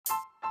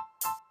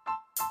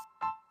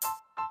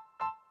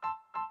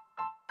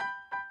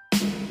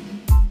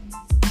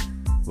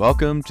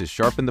Welcome to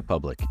Sharpen the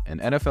Public, an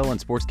NFL and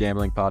sports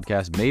gambling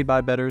podcast made by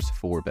bettors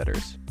for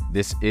bettors.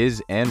 This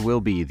is and will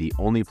be the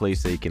only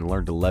place that you can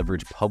learn to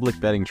leverage public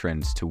betting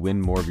trends to win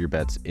more of your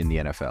bets in the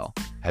NFL.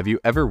 Have you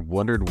ever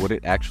wondered what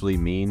it actually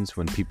means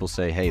when people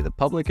say, hey, the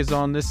public is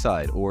on this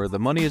side or the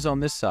money is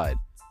on this side?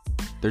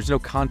 There's no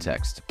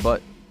context,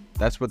 but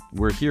that's what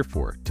we're here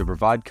for, to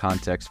provide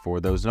context for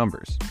those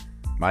numbers.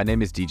 My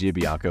name is DJ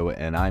Bianco,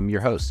 and I'm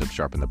your host of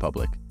Sharpen the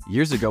Public.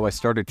 Years ago, I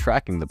started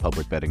tracking the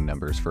public betting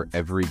numbers for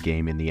every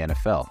game in the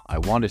NFL. I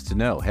wanted to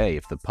know, hey,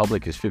 if the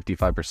public is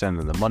 55%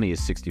 and the money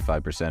is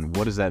 65%,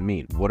 what does that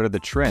mean? What are the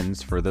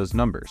trends for those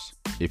numbers?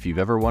 If you've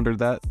ever wondered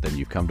that, then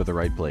you've come to the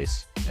right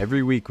place.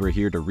 Every week, we're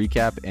here to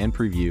recap and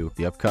preview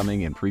the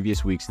upcoming and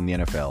previous weeks in the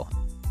NFL.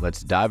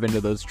 Let's dive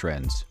into those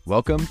trends.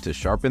 Welcome to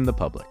Sharpen the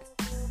Public.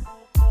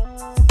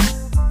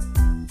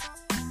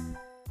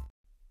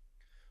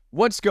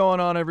 What's going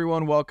on,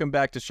 everyone? Welcome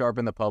back to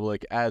Sharpen the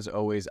Public. As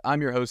always,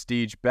 I'm your host,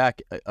 Deej, back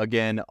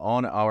again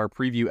on our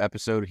preview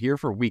episode here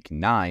for week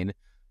 9.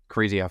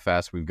 Crazy how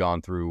fast we've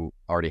gone through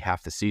already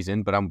half the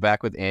season, but I'm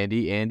back with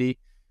Andy. Andy,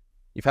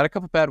 you've had a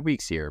couple bad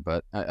weeks here,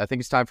 but I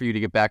think it's time for you to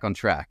get back on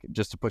track,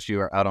 just to put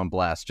you out on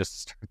blast, just to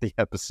start the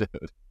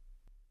episode.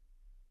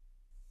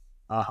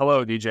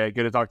 Hello, DJ.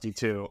 Good to talk to you,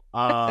 too.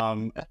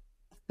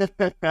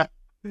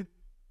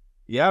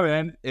 Yeah,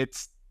 man,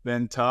 it's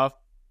been tough.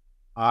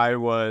 I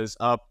was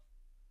up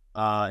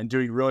and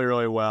doing really,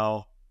 really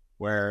well,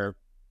 where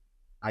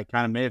I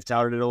kind of may have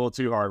touted it a little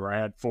too hard, where I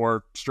had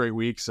 4 straight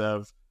weeks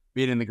of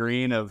being in the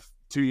green of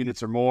 2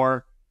 units or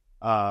more,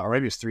 or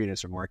maybe it's 3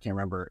 units or more, I can't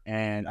remember,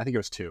 and I think it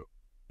was 2.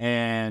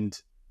 And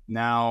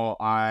now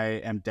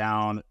I am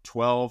down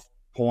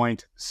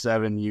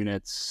 12.7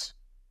 units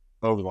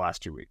over the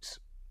last 2 weeks.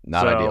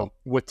 Not ideal.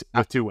 With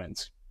 2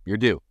 wins. You're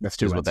due. That's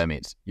 2 wins. What that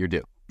means. You're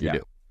due. You're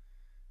due.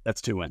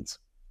 That's 2 wins.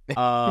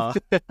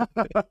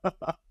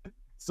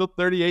 Still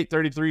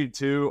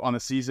 38-33-2 on the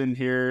season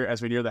here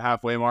as we near the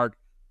halfway mark.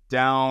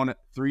 Down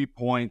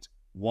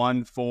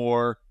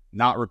 3.14.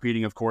 Not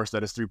repeating, of course.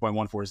 That is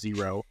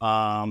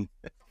 3.140.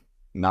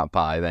 Not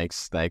pi.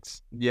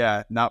 Thanks.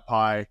 Yeah, not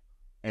pi.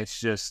 It's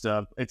just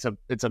it's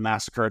a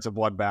massacre. It's a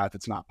bloodbath.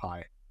 It's not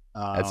pi.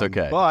 That's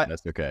okay. But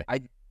that's okay.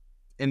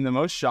 In the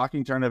most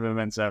shocking turn of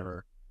events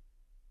ever,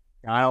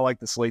 I like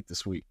the slate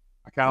this week.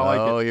 I kind of like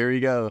it. Oh, here you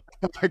go.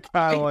 I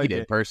kind of like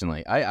it.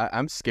 Personally,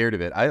 I'm scared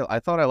of it. I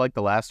thought I liked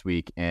the last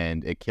week,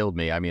 and it killed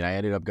me. I mean, I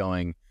ended up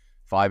going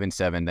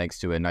 5-7 thanks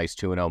to a nice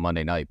 2-0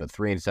 Monday night, but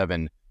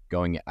 3-7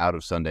 going out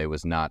of Sunday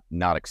was not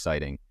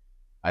exciting.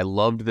 I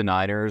loved the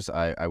Niners.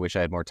 I wish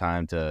I had more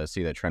time to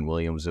see that Trent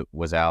Williams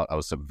was out. I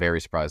was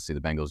very surprised to see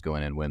the Bengals go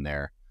in and win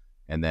there.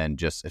 And then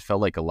just it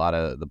felt like a lot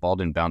of the ball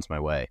didn't bounce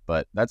my way.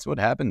 But that's what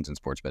happens in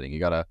sports betting. You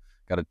gotta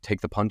take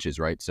the punches,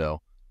 right?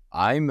 So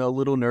I'm a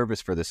little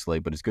nervous for this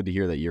slate, but it's good to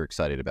hear that you're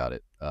excited about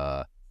it.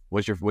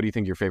 What do you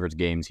think your favorite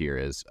games here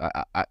is?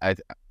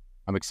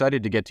 I'm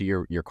excited to get to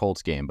your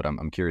Colts game, but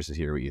I'm curious to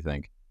hear what you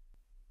think.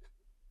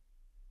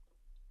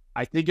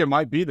 I think it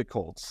might be the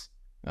Colts.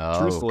 Oh,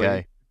 truthfully,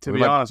 okay. To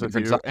be honest with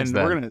you, and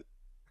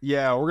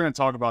we're gonna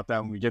talk about that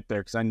when we get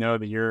there, because I know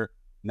that you're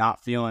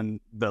not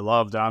feeling the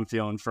love that I'm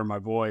feeling for my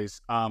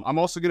boys. I'm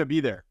also gonna be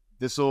there.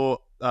 This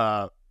will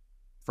for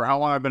how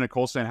long I've been a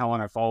Colts fan, how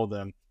long I followed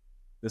them.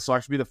 This will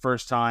actually be the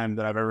first time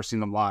that I've ever seen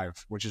them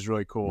live, which is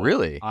really cool.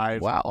 Really?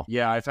 Wow.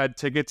 Yeah, I've had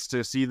tickets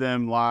to see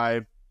them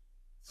live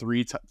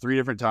three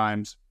different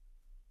times,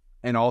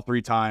 and all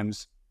 3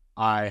 times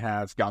I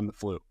have gotten the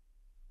flu.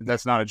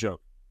 That's not a joke.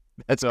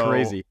 That's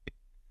crazy.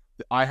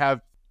 I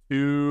have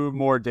 2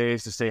 more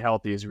days to stay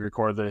healthy as we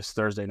record this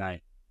Thursday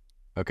night.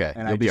 Okay,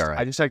 and you'll be all right.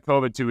 I just had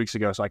COVID 2 weeks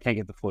ago, so I can't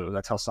get the flu.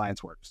 That's how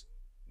science works.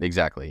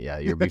 Exactly. Yeah,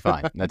 you'll be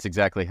fine. That's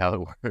exactly how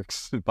it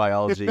works.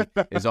 Biology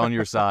is on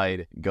your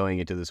side going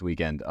into this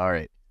weekend. All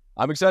right.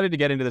 I'm excited to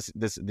get into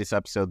this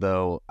episode,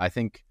 though. I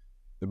think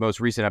the most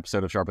recent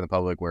episode of Sharpen the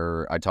Public,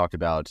 where I talked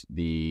about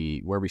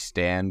where we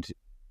stand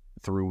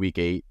through week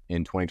 8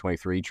 in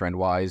 2023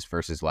 trend-wise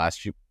versus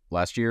last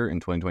year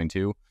in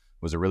 2022,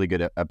 was a really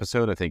good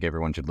episode. I think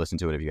everyone should listen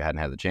to it if you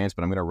hadn't had the chance.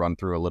 But I'm going to run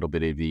through a little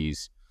bit of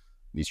these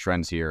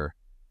trends here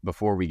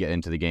before we get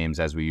into the games,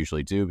 as we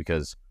usually do,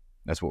 because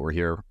that's what we're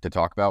here to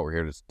talk about. We're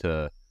here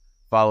to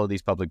follow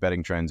these public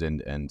betting trends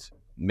and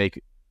make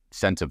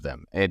sense of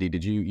them. Andy,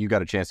 did you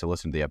got a chance to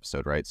listen to the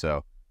episode, right?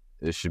 So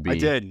this should be I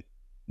did.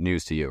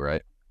 News to you,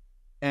 right?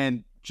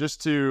 And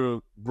just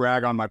to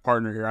brag on my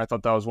partner here, I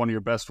thought that was one of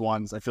your best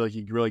ones. I feel like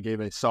he really gave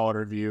a solid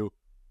review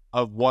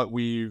of what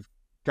we've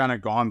kind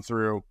of gone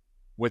through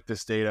with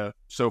this data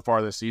so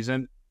far this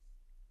season.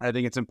 I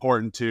think it's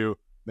important to,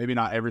 maybe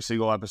not every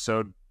single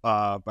episode,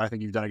 but I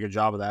think you've done a good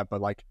job of that,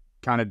 but like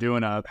kind of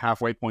doing a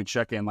halfway point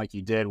check-in like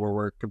you did, where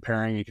we're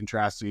comparing and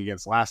contrasting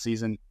against last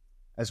season,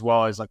 as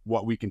well as like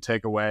what we can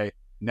take away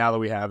now that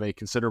we have a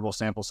considerable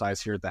sample size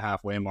here at the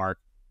halfway mark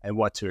and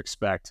what to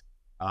expect.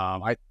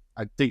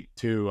 I think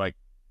too, like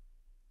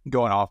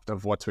going off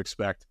of what to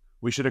expect,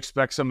 we should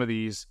expect some of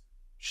these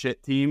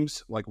shit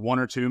teams, like 1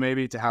 or 2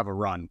 maybe, to have a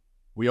run.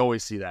 We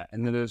always see that.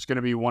 And then there's going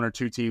to be 1 or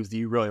 2 teams that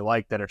you really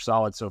like that are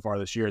solid so far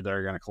this year that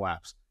are going to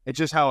collapse. it's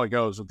just how it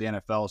goes with the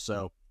NFL.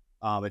 So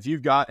if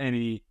you've got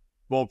any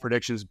bold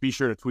predictions, be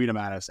sure to tweet them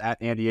at us at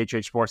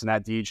AndyHH Sports and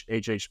at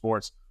DHH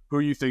Sports. Who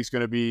you think is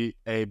going to be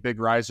a big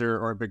riser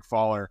or a big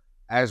faller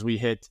as we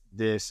hit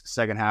this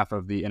second half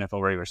of the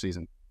NFL regular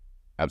season?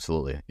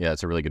 Absolutely. Yeah,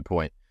 that's a really good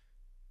point.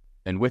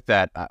 And with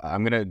that,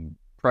 I'm going to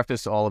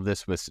preface all of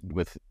this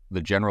with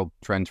the general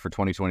trends for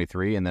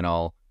 2023, and then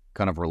I'll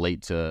kind of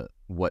relate to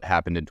what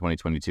happened in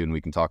 2022, and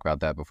we can talk about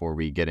that before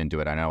we get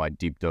into it. I know I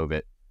deep dove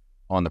it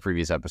on the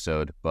previous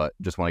episode, but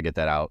just want to get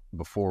that out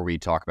before we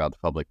talk about the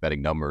public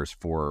betting numbers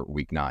for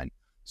week 9.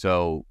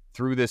 So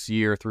through this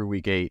year, through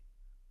week 8,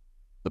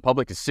 the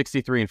public is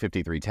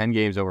 63-53, 10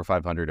 games over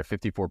 500, a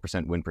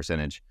 54% win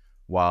percentage,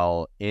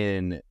 while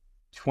in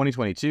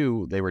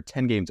 2022, they were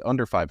 10 games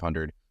under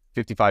 500,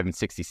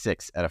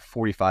 55-66 at a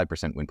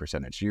 45% win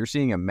percentage. So you're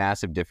seeing a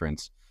massive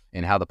difference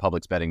in how the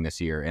public's betting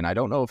this year. And I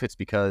don't know if it's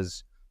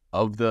because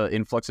of the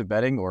influx of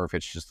betting or if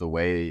it's just the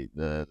way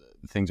the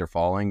things are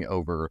falling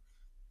over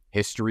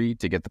history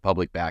to get the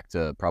public back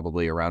to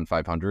probably around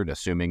 500,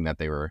 assuming that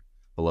they were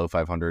below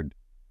 500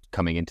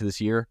 coming into this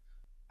year.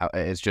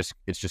 It's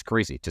just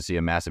crazy to see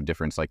a massive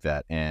difference like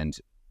that. And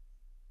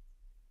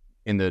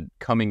in the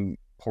coming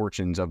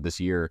portions of this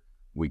year,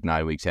 week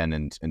 9, week 10,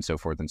 and so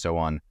forth and so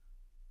on,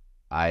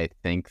 I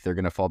think they're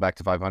going to fall back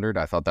to 500.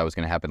 I thought that was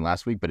going to happen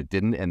last week, but it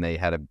didn't, and they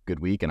had a good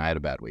week, and I had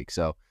a bad week.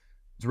 So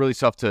it's really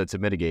tough to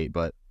mitigate,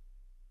 but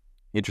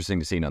interesting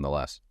to see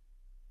nonetheless.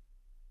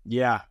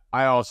 Yeah,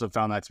 I also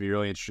found that to be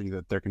really interesting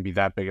that there can be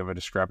that big of a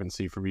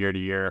discrepancy from year to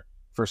year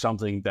for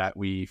something that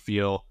we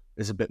feel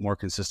is a bit more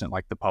consistent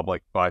like the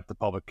public, but the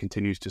public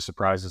continues to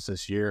surprise us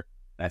this year.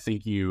 And I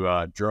think you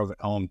drove it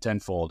home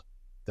tenfold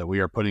that we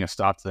are putting a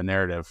stop to the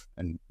narrative,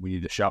 and we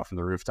need to shout from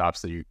the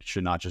rooftops that you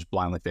should not just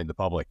blindly fade the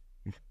public.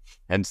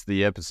 Hence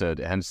the episode,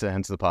 hence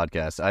the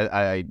podcast.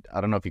 I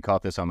don't know if you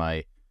caught this on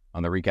the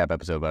recap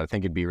episode, but I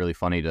think it'd be really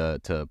funny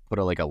to put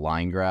a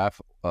line graph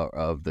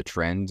of the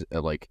trend.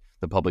 Like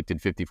the public did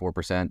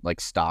 54%,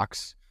 like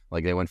stocks,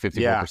 like they went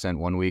 54%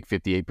 one week,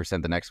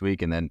 58% the next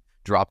week, and then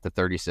dropped to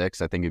 36.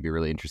 I think it'd be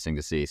really interesting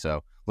to see.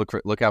 So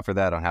look out for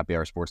that on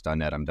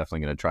happyhoursports.net. I'm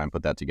definitely going to try and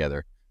put that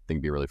together. I think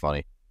it'd be really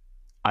funny.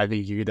 I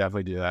think you could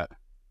definitely do that.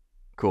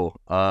 Cool.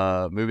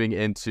 Moving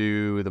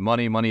into the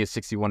money. Money is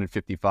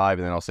 61-55,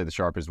 and then I'll say the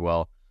sharp as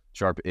well.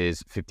 Sharp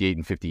is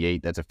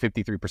 58-58. That's a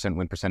 53%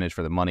 win percentage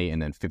for the money,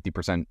 and then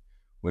 50%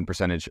 win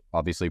percentage,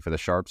 obviously, for the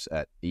sharps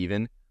at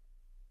even.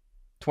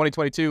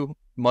 2022,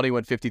 money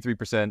went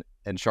 53%,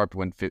 and sharp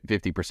went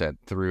 50%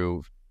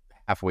 through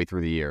halfway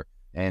through the year.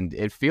 And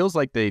it feels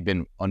like they've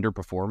been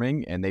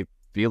underperforming, and they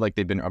feel like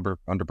they've been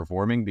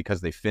underperforming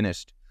because they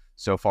finished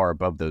so far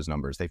above those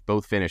numbers. They've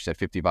both finished at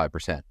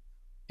 55%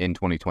 in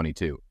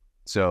 2022.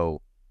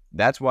 So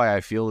that's why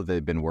I feel that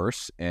they've been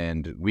worse,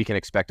 and we can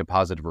expect a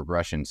positive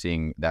regression,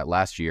 seeing that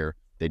last year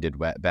they did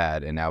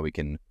bad, and now we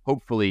can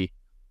hopefully,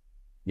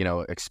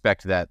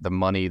 expect that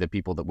the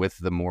people that with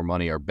the more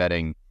money are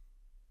betting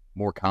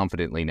more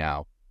confidently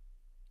now,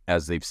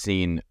 as they've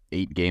seen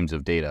 8 games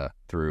of data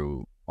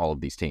through all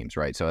of these teams,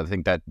 right? So I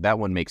think that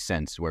one makes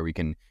sense, where we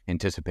can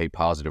anticipate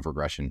positive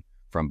regression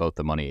from both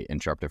the money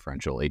and sharp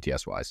differential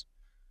ATS-wise.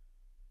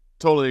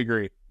 Totally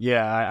agree.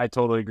 Yeah, I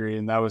totally agree.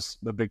 And that was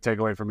the big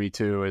takeaway for me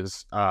too,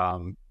 is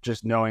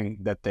just knowing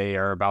that they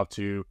are about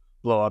to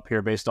blow up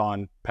here based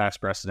on past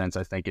precedents,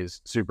 I think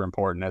is super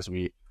important as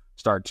we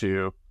start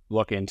to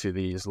look into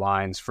these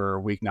lines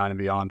for week 9 and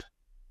beyond.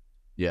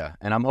 Yeah,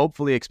 and I'm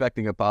hopefully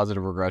expecting a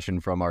positive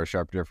regression from our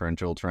sharp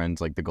differential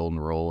trends like the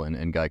Golden Rule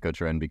and Geico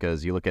trend,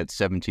 because you look at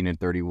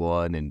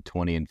 17-31 and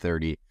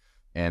 20-30,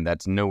 and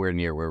that's nowhere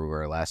near where we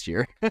were last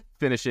year,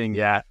 finishing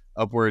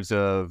upwards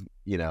of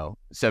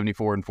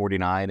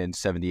 74-49 and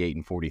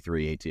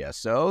 78-43 ATS.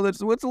 So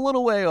that's what's a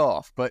little way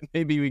off, but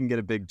maybe we can get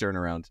a big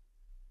turnaround.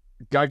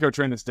 Geico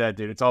trend is dead,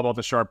 dude. It's all about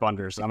the sharp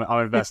unders. I'm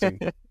investing.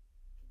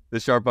 The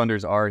sharp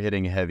unders are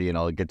hitting heavy, and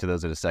I'll get to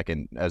those in a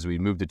second. As we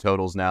move to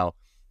totals now,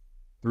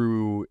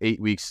 through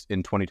 8 weeks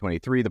in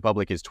 2023, the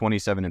public is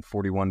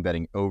 27-41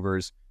 betting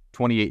overs,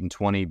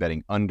 28-20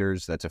 betting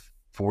unders. That's a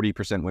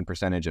 40% win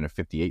percentage and a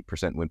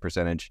 58% win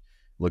percentage.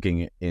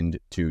 Looking into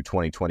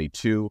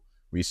 2022,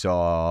 we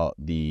saw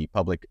the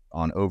public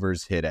on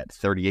overs hit at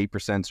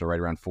 38%, so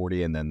right around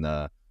 40, and then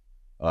the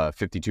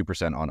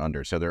 52% on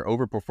unders. So they're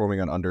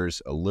overperforming on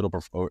unders, a little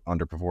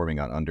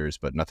underperforming on unders,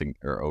 but nothing,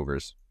 or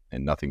overs,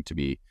 and nothing to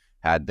be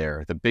had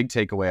there. The big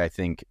takeaway, I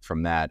think,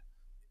 from that,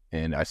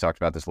 and I talked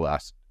about this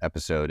last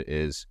episode,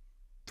 is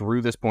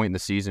through this point in the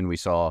season, we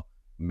saw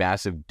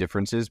massive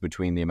differences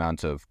between the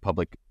amount of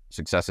public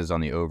successes on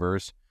the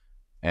overs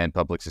and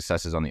public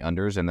successes on the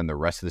unders, and then the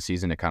rest of the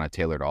season, it kind of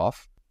tailored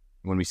off.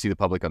 When we see the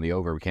public on the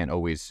over, we can't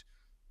always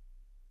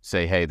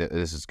say, hey,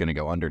 this is going to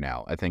go under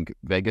now. I think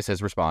Vegas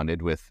has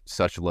responded with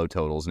such low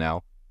totals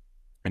now,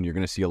 and you're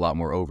going to see a lot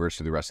more overs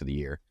for the rest of the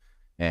year.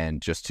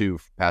 And just to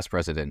past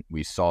precedent,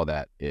 we saw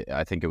that.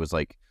 I think it was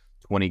like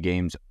 20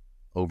 games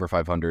over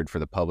 500 for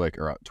the public,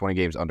 or 20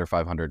 games under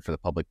 500 for the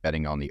public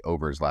betting on the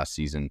overs last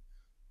season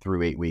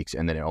through 8 weeks,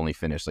 and then it only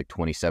finished like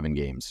 27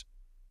 games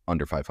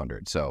under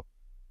 500. So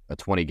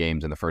 20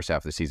 games in the first half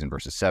of the season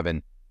versus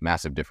 7.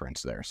 Massive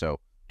difference there. So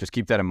just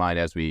keep that in mind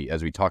as we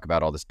talk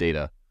about all this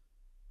data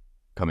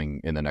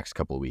coming in the next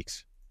couple of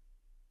weeks.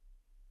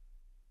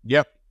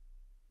 Yep.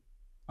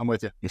 I'm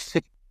with you.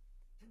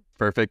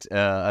 Perfect.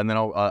 And then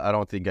I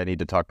don't think I need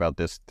to talk about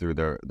this through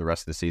the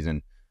rest of the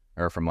season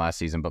or from last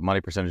season, but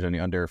money percentage on the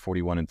under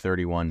 41 and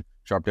 31,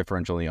 sharp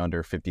differential on the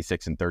under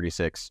 56 and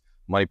 36,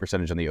 money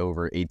percentage on the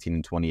over 18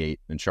 and 28,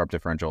 and sharp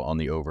differential on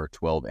the over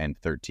 12 and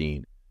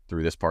 13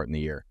 through this part in the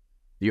year.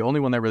 The only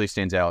one that really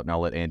stands out, and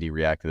I'll let Andy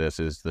react to this,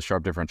 is the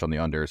sharp differential on the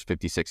under is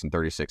 56 and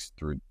 36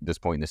 through this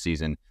point in the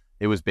season.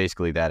 It was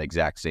basically that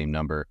exact same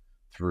number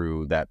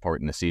through that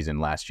part in the season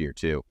last year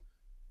too.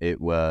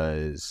 It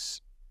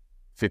was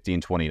 50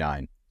 and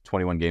 29,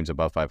 21 games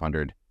above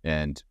 500,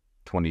 and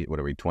 20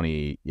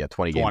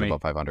 games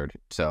above 500.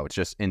 So it's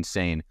just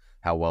insane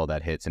how well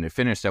that hits. And it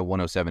finished at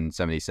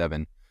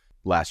 107.77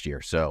 last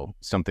year. So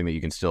something that you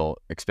can still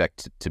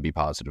expect to be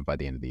positive by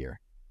the end of the year.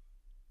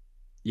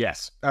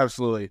 Yes,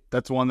 absolutely.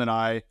 That's one that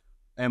I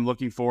am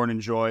looking for and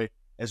enjoy,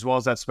 as well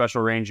as that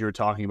special range you were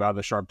talking about,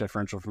 the sharp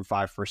differential from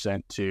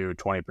 5% to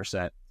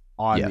 20%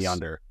 on the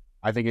under.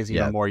 I think is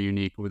even more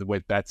unique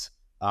with bets.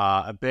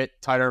 A bit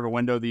tighter of a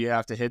window that you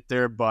have to hit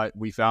there, but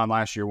we found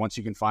last year, once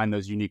you can find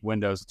those unique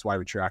windows, that's why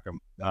we track them.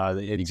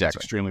 It's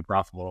extremely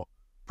profitable.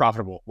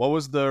 What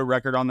was the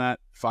record on that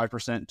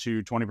 5%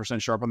 to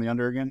 20% sharp on the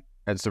under again?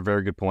 That's a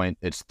very good point.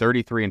 It's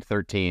 33 and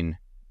 13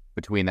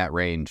 between that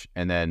range.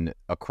 And then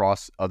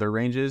across other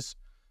ranges,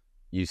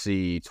 you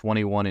see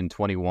 21 and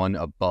 21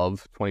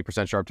 above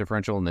 20% sharp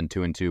differential, and then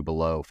 2 and 2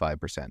 below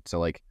 5%. So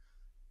like,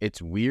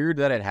 it's weird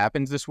that it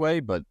happens this way,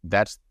 but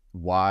that's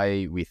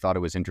why we thought it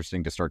was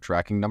interesting to start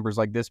tracking numbers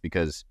like this,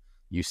 because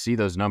you see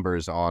those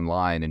numbers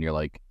online and you're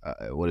like,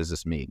 what does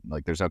this mean?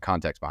 Like, there's no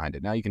context behind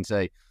it. Now you can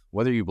say,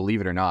 whether you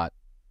believe it or not,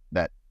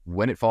 that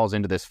when it falls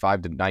into this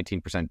 5 to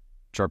 19%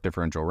 sharp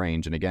differential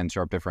range, and again,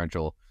 sharp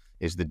differential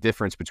is the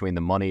difference between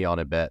the money on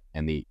a bet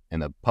and the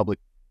public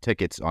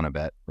tickets on a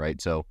bet,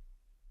 right? So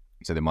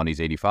the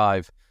money's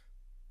 85,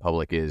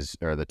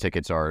 the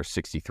tickets are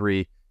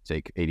 63.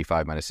 Take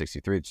 85 minus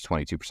 63, it's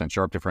 22%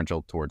 sharp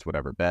differential towards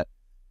whatever bet.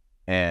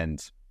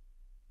 And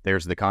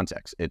there's the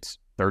context. It's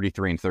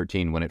 33 and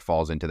 13 when it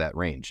falls into that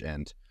range.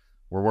 And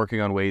we're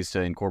working on ways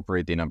to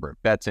incorporate the number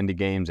of bets into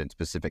games and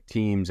specific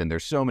teams. And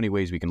there's so many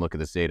ways we can look at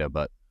this data,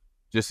 but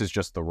this is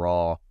just the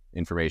raw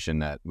information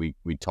that we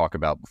talk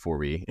about before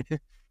we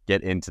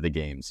get into the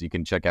games. You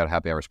can check out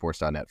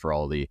happyhoursports.net for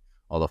all the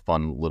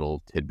fun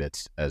little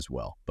tidbits as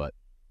well. But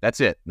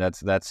that's it.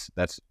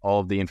 That's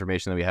all of the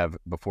information that we have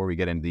before we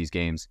get into these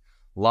games.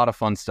 A lot of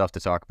fun stuff to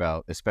talk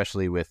about,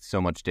 especially with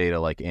so much data,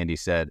 like Andy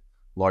said,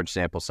 large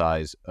sample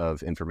size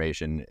of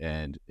information.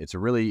 And it's a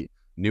really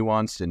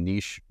nuanced and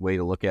niche way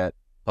to look at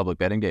public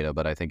betting data,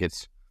 but I think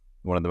it's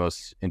one of the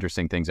most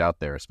interesting things out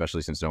there,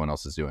 especially since no one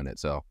else is doing it.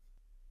 So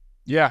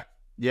yeah,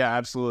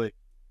 absolutely.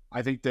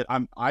 I think that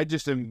I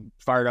just am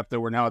fired up that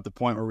we're now at the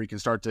point where we can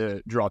start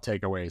to draw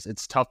takeaways.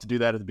 It's tough to do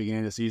that at the beginning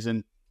of the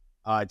season.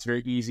 It's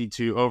very easy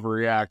to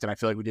overreact, and I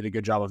feel like we did a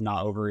good job of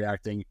not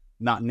overreacting,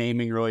 not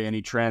naming really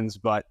any trends,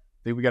 but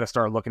I think we got to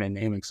start looking at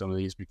naming some of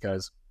these,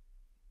 because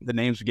the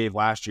names we gave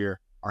last year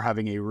are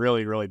having a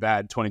really, really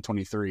bad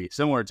 2023,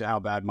 similar to how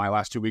bad my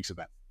last 2 weeks have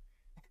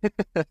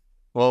been.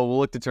 Well, we'll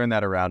look to turn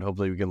that around.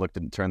 Hopefully we can look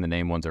to turn the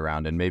name ones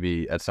around, and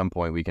maybe at some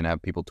point we can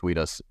have people tweet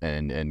us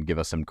and give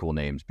us some cool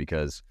names,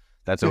 because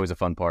that's always a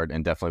fun part.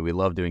 And definitely we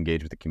love to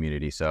engage with the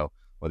community. So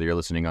whether you're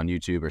listening on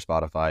YouTube or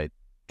Spotify,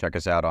 check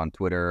us out on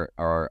Twitter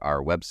or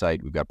our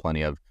website. We've got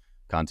plenty of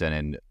content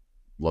and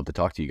love to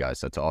talk to you guys.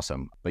 That's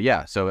awesome. But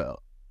yeah, so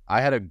I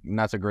had a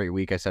not so great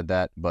week. I said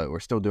that, but we're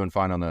still doing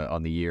fine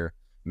on the year.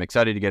 I'm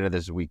excited to get into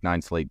this week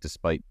 9 slate,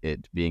 despite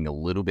it being a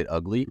little bit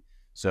ugly.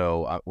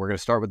 So we're going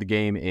to start with the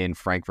game in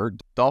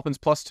Frankfurt. Dolphins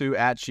 +2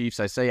 at Chiefs.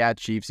 I say at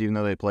Chiefs, even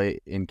though they play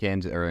in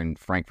Kansas or in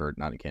Frankfurt,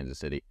 not in Kansas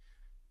City.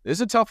 This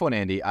is a tough one,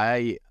 Andy.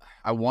 I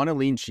want to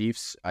lean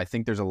Chiefs. I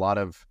think there's a lot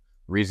of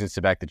reasons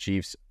to back the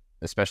Chiefs,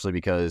 especially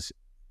because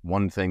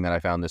one thing that I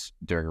found this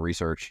during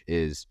research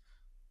is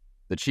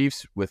the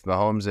Chiefs with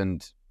Mahomes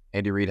and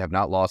Andy Reid have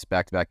not lost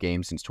back-to-back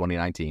games since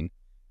 2019.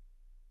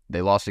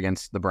 They lost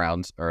against the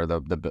Browns or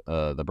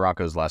the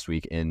Broncos last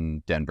week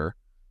in Denver.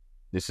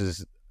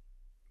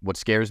 What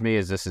scares me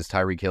is this is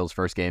Tyreek Hill's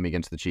first game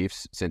against the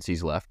Chiefs since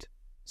he's left.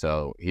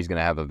 So he's going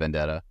to have a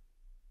vendetta.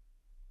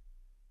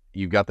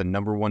 You've got the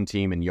number 1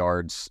 team in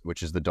yards,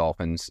 which is the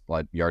Dolphins,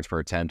 like yards per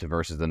attempt,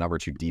 versus the number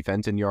 2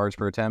 defense in yards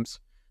per attempts.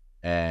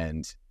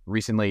 And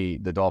recently,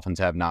 the Dolphins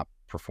have not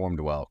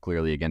performed well,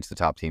 clearly, against the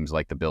top teams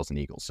like the Bills and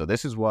Eagles. So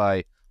this is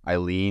why I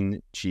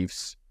lean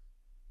Chiefs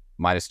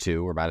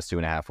 -2 or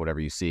 -2.5, whatever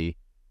you see.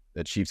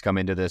 The Chiefs come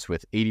into this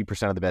with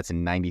 80% of the bets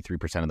and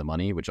 93% of the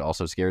money, which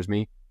also scares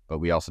me. But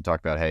we also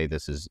talked about, hey,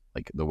 this is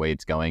like the way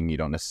it's going. You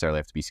don't necessarily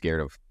have to be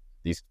scared of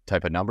these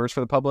type of numbers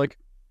for the public.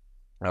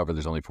 However,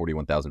 there's only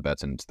 41,000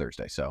 bets and it's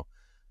Thursday. So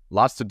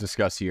lots to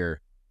discuss here.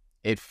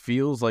 It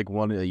feels like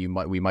one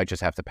that we might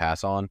just have to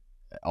pass on,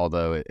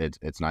 although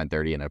it's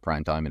 9:30 and at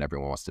prime time and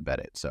everyone wants to bet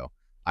it. So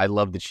I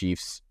love the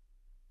Chiefs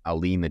I'll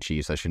lean the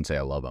Chiefs. I shouldn't say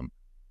I love them.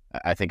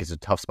 I think it's a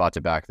tough spot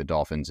to back the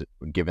Dolphins,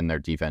 given their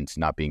defense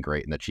not being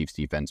great and the Chiefs'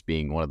 defense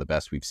being one of the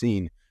best we've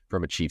seen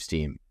from a Chiefs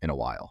team in a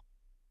while.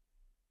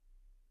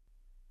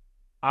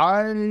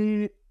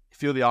 I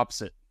feel the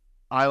opposite.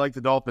 I like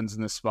the Dolphins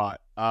in this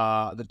spot.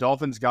 The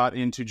Dolphins got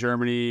into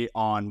Germany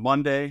on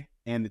Monday,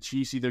 and the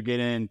Chiefs either get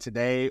in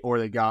today or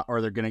they're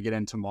going to get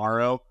in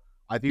tomorrow.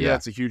 I think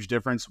that's a huge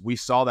difference. We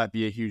saw that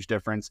be a huge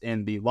difference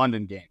in the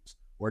London games,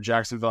 where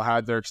Jacksonville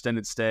had their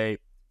extended stay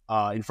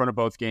in front of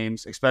both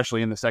games,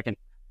 especially in the second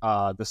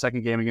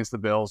game against the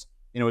Bills.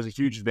 And it was a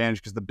huge advantage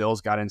because the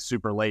Bills got in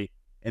super late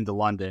into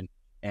London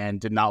and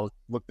did not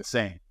look the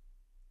same.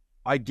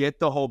 I get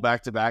the whole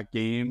back-to-back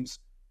games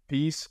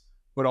piece,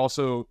 but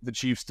also the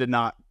Chiefs did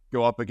not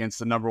go up against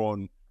the number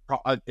one.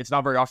 It's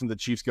not very often the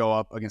Chiefs go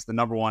up against the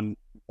number one,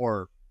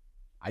 I'll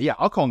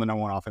call them the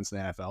number one offense in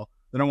the NFL.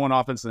 The number one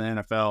offense in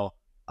the NFL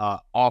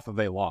off of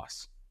a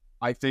loss.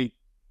 I think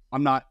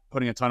I'm not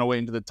putting a ton of weight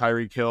into the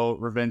Tyreek Hill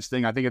revenge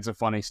thing. I think it's a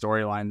funny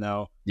storyline,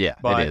 though. Yeah,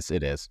 but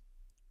it is.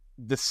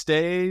 The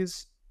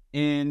stays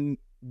in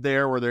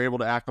there where they're able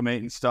to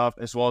acclimate and stuff,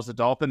 as well as the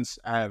Dolphins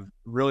have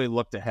really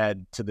looked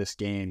ahead to this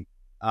game.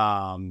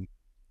 And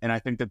I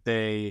think that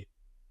they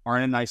are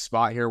in a nice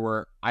spot here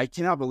where I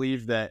cannot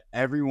believe that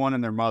everyone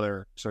and their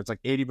mother, so it's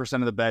like 80%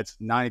 of the bets,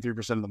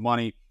 93% of the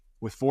money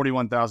with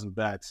 41,000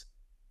 bets,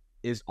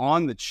 is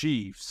on the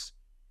Chiefs.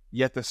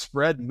 Yet the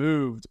spread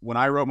moved when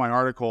I wrote my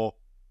article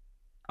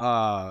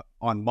on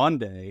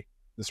Monday.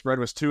 The spread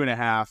was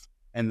 2.5,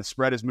 and the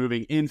spread is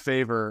moving in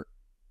favor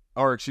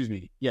of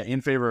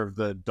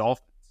the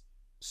Dolphins.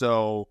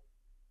 So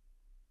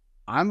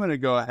I'm going to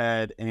go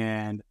ahead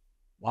and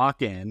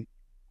lock in.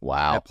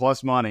 Wow. At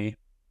plus money,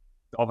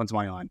 Dolphins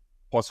money line.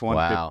 Plus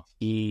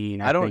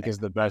 115, I think is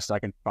the best I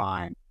can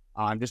find.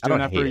 I'm just doing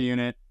that for a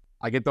unit.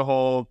 I get the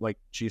whole,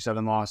 Chiefs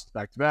haven't lost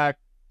back-to-back.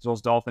 As well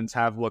as Dolphins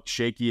have looked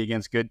shaky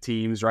against good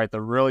teams, right?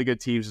 The really good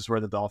teams is where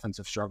the Dolphins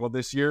have struggled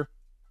this year.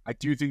 I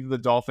do think the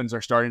Dolphins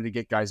are starting to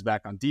get guys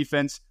back on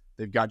defense.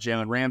 They've got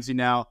Jalen Ramsey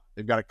now.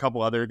 They've got a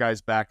couple other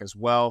guys back as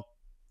well.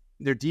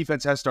 Their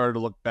defense has started to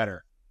look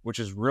better, which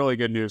is really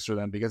good news for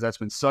them because that's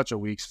been such a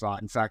weak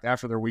spot. In fact,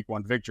 after their week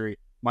 1 victory,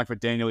 Mike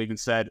McDaniel even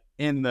said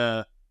in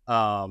the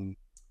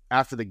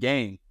after the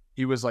game,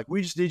 he was like,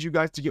 "We just need you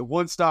guys to get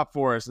one stop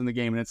for us in the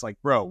game." And it's like,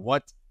 bro,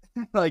 what?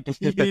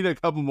 You need a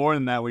couple more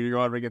than that when you're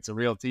going up against a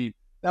real team.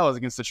 That was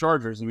against the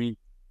Chargers. I mean,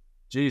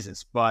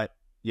 Jesus. But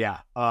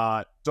yeah,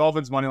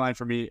 Dolphins money line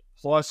for me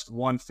plus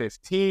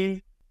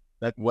 115.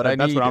 That's what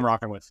I'm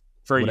rocking with.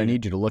 What I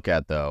need you to look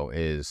at though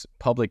is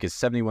public is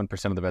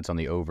 71% of the bets on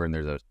the over, and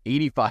there's a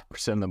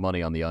 85% of the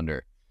money on the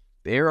under.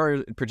 There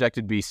are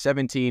projected to be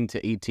 17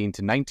 to 18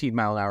 to 19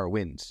 mile an hour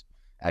winds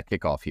at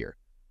kickoff here.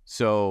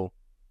 So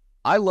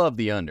I love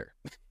the under.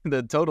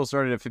 The total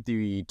started at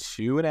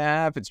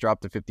 52.5. It's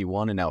dropped to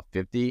 51 and now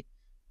 50.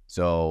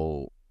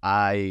 So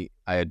I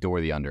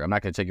adore the under. I'm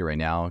not going to take it right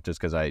now just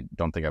because I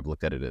don't think I've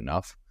looked at it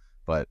enough.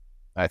 But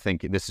I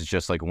think this is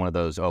just like one of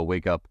those,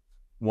 wake up,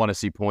 want to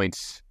see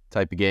points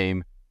type of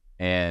game.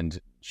 And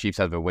Chiefs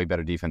have a way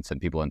better defense than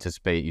people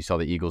anticipate. You saw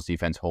the Eagles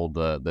defense hold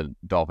the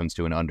Dolphins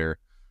to an under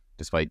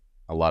despite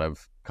a lot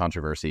of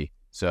controversy.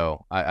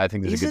 So I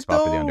think this is a good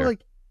spot for the under.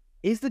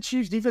 Is the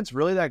Chiefs defense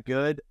really that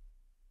good?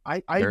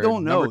 I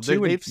don't know.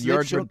 They've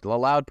yards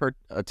allowed per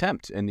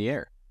attempt in the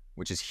air,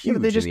 which is huge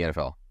in the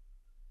NFL.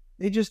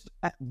 They just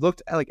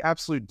looked like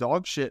absolute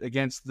dog shit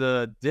against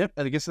the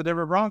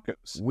Denver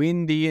Broncos.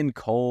 Windy and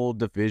cold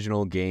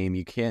divisional game.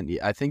 You can't.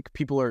 I think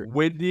people are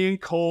windy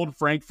and cold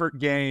Frankfurt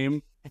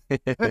game.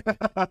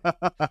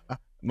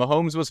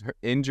 Mahomes was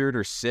injured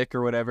or sick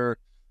or whatever.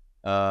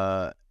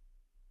 I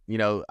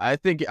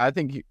think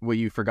what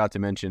you forgot to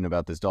mention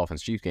about this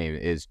Dolphins-Chiefs game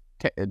is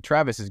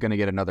Travis is going to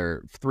get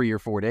another 3 or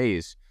 4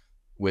 days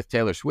with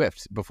Taylor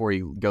Swift before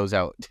he goes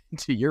out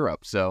to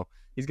Europe. So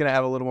he's going to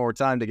have a little more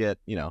time to get,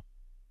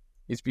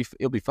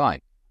 he'll be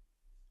fine.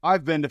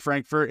 I've been to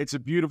Frankfurt. It's a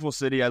beautiful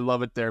city. I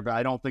love it there, but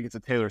I don't think it's a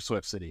Taylor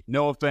Swift city.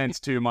 No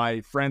offense to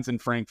my friends in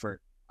Frankfurt.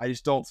 I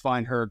just don't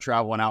find her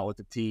traveling out with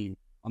the team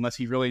unless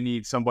he really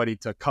needs somebody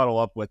to cuddle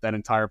up with that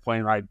entire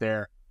plane ride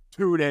there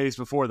 2 days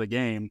before the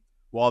game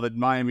while the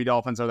Miami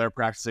Dolphins are there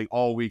practicing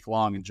all week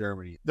long in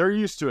Germany. They're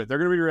used to it. They're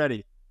going to be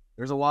ready.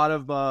 There's a lot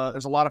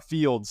of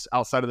fields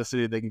outside of the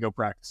city they can go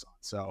practice on.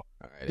 So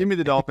give me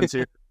the Dolphins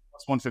here.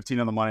 Plus 115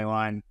 on the money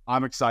line.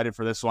 I'm excited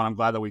for this one. I'm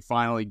glad that we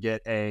finally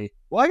get I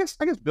guess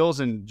Bills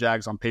and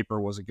Jags on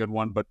paper was a good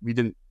one, but we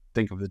didn't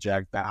think of the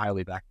Jags that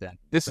highly back then.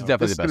 This is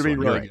definitely the best one.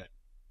 Really good.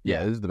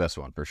 Yeah, this is the best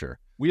one for sure.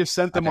 We have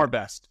sent them our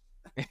best.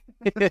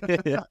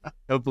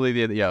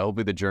 Hopefully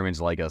the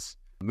Germans like us.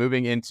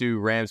 Moving into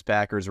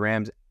Rams-Packers.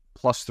 Rams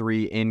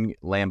 +3 in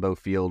Lambeau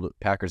Field.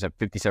 Packers have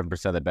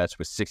 57% of the bets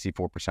with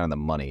 64% of the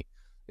money.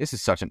 This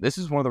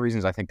is one of the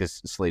reasons I think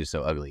this slate is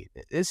so ugly.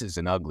 This is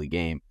an ugly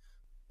game.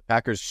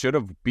 Packers should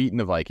have beaten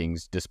the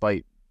Vikings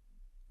despite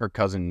Kirk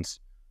Cousins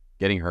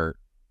getting hurt.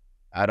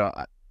 I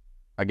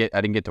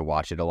didn't get to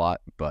watch it a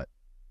lot, but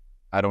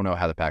I don't know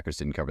how the Packers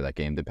didn't cover that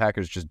game. The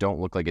Packers just don't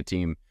look like a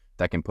team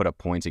that can put up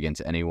points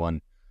against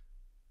anyone.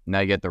 Now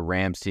you get the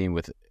Rams team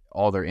with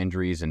all their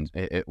injuries, and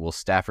will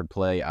Stafford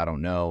play? I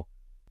don't know.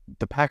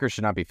 The Packers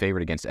should not be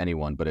favored against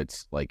anyone, but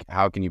it's like,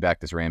 how can you back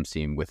this Rams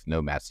team with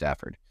no Matt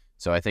Stafford?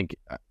 So I think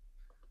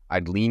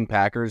I'd lean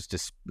Packers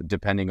just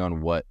depending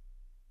on what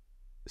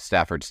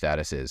Stafford's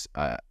status is.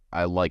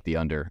 I like the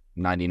under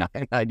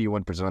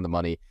 91% of the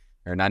money,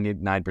 or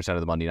 99% of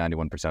the money,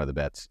 91% of the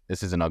bets.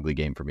 This is an ugly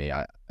game for me.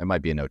 It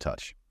might be a no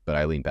touch, but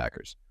I lean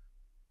Packers.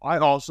 I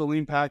also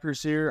lean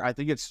Packers here. I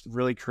think it's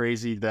really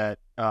crazy that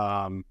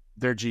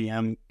their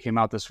GM came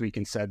out this week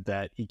and said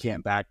that he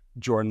can't back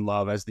Jordan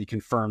Love as the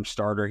confirmed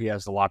starter. He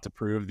has a lot to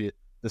prove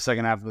the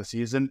second half of the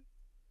season.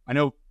 I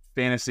know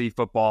fantasy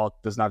football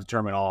does not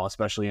determine all,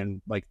 especially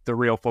in like the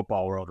real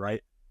football world,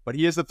 right? But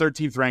he is the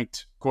 13th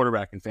ranked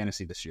quarterback in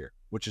fantasy this year,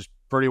 which is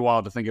pretty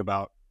wild to think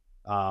about.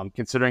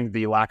 Considering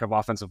the lack of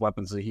offensive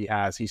weapons that he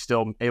has, he's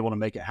still able to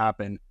make it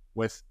happen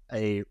with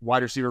a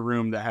wide receiver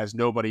room that has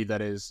nobody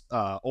that is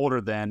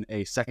older than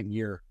a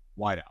second-year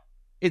wideout.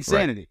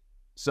 Insanity. Right.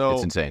 So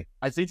it's insane.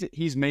 I think that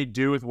he's made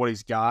do with what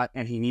he's got,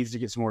 and he needs to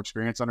get some more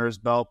experience under his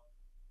belt.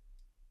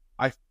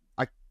 I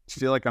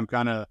feel like I'm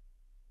kind of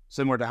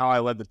similar to how I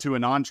led the two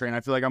Anand train.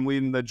 I feel like I'm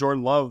leading the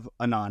Jordan Love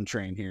Anand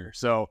train here.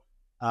 So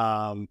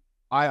I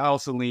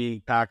also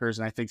lean Packers,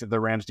 and I think that the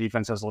Rams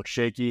defense has looked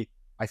shaky.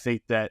 I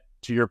think that,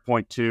 to your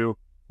point too,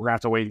 we're gonna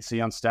have to wait and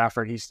see on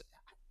Stafford. He's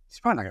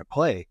probably not gonna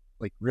play.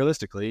 Like,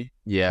 realistically,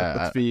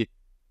 yeah,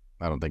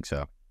 I don't think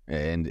so.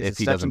 And if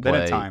he doesn't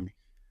play, time.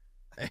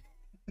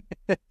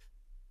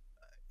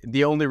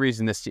 The only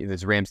reason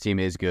this Rams team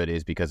is good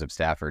is because of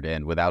Stafford,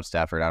 and without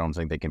Stafford, I don't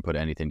think they can put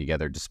anything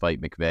together.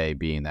 Despite McVay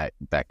being that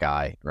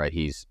guy, right?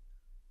 He's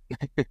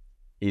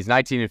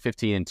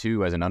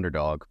 19-15-2 as an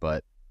underdog,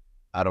 but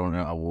I don't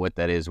know what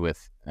that is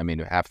with. I mean,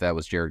 half that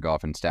was Jared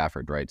Goff and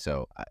Stafford, right?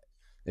 So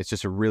it's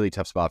just a really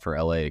tough spot for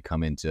LA to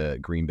come into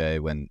Green Bay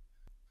when.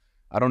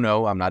 I don't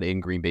know. I'm not in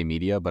Green Bay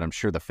media, but I'm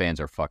sure the fans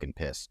are fucking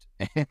pissed.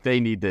 They're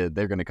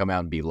going to come out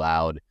and be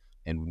loud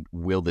and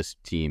will this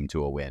team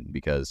to a win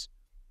because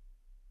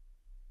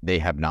they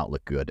have not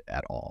looked good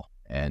at all.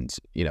 And,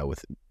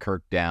 with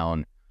Kirk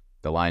down,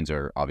 the Lions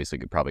are obviously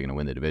probably going to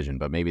win the division,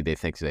 but maybe they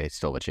think they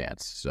still have a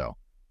chance. So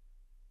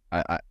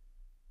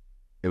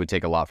it would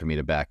take a lot for me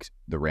to back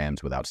the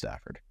Rams without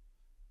Stafford.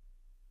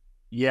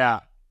 Yeah.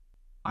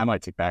 I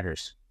might take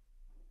Packers.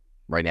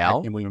 Right now?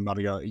 I can't believe I'm about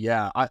to go.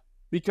 Yeah.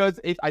 Because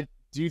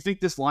do you think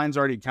this line's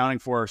already accounting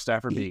for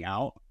Stafford being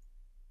out?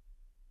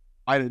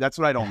 That's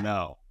what I don't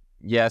know.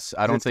 Yes,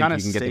 I don't think you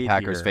can get the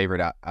Packers favored.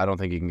 I don't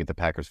think you can get the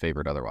Packers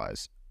favored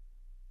otherwise,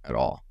 at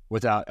all.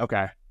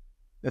 Okay,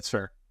 that's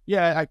fair.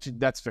 Yeah, actually,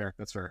 that's fair.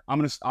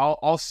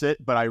 I'll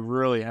sit, but I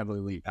really heavily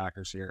lean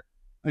Packers here.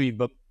 I mean,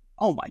 but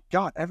oh my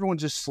God,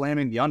 everyone's just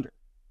slamming the under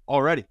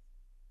already.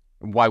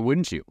 Why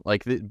wouldn't you?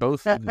 Like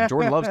both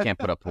Jordan Loves can't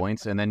put up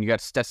points, and then you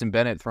got Stetson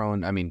Bennett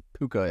throwing. I mean,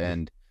 Puka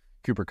and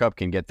Cooper Kupp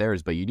can get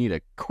theirs, but you need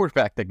a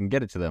quarterback that can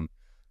get it to them.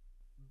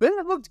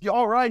 Bennett looked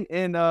all right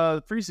in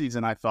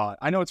preseason, I thought.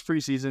 I know it's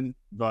preseason,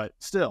 but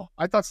still.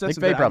 I thought Stetson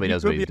Bennett probably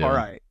knows what he's doing. All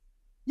right.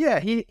 Yeah,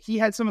 he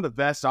had some of the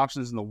best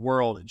options in the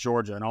world at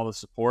Georgia and all the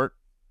support.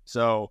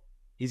 So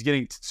he's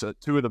getting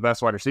two of the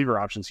best wide receiver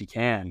options he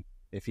can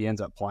if he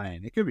ends up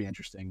playing. It could be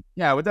interesting.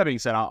 Yeah, with that being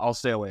said, I'll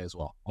stay away as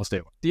well. I'll stay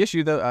away. The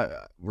issue, though,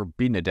 we're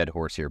beating a dead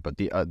horse here, but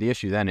the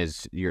issue then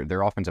is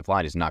their offensive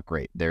line is not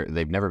great.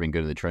 They've never been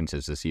good in the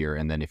trenches this year,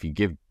 and then if you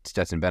give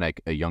Stetson Bennett,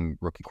 a young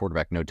rookie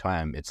quarterback, no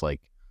time, it's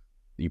like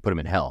you put him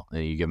in hell,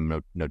 and you give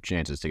him no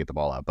chances to get the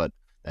ball out. But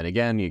then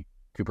again,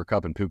 Cooper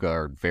Kupp and Puka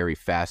are very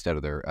fast out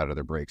of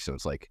their breaks, so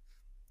it's like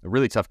a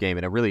really tough game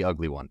and a really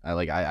ugly one.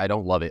 I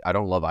don't love it. I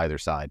don't love either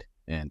side,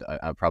 and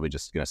I'm probably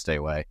just gonna stay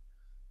away.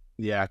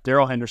 Yeah,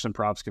 Darrell Henderson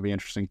props could be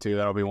interesting too.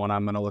 That'll be one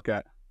I'm going to look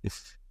at.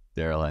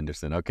 Darrell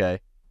Henderson. Okay.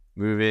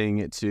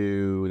 Moving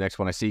to the next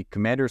one. I see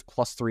Commanders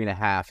plus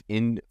 3.5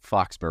 in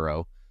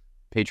Foxborough.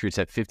 Patriots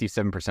at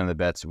 57% of the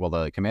bets, while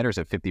the Commanders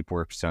at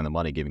 54% of the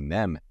money, giving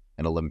them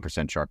an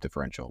 11% sharp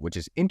differential, which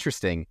is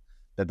interesting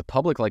that the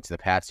public likes the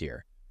Pats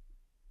here.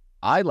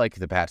 I like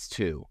the Pats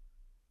too.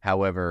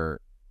 However,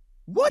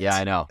 what? Yeah,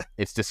 I know.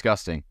 It's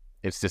disgusting.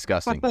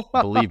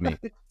 Believe me.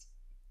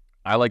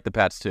 I like the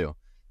Pats too.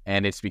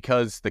 And it's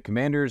because the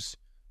Commanders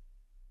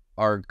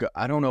are,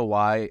 I don't know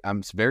why,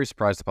 I'm very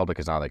surprised the public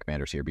is not like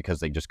Commanders here because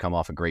they just come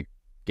off a great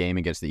game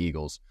against the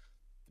Eagles.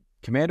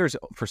 Commanders,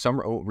 for some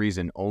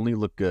reason, only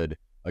look good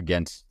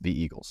against the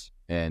Eagles.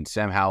 And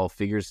Sam Howell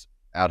figures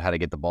out how to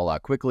get the ball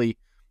out quickly.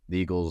 The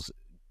Eagles'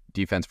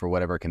 defense, for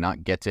whatever,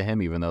 cannot get to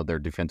him, even though their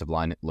defensive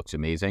line looks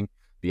amazing.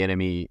 The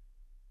enemy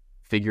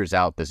figures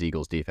out this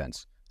Eagles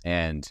defense.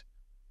 And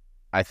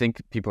I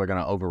think people are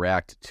going to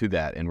overreact to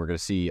that, and we're going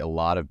to see a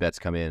lot of bets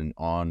come in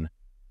on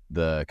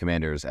the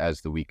Commanders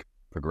as the week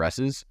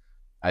progresses.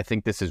 I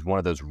think this is one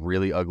of those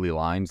really ugly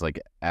lines,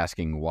 like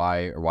asking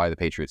why the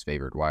Patriots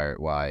favored,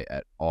 why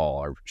at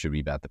all, or should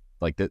we bet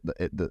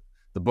the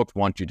book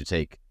wants you to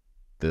take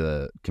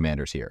the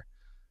Commanders here,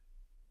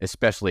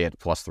 especially at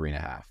plus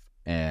 3.5.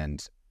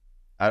 And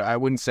I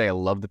wouldn't say I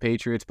love the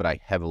Patriots, but I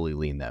heavily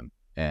lean them.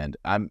 And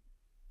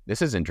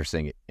this is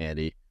interesting,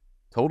 Andy.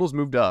 Totals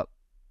moved up.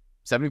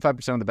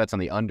 75% of the bets on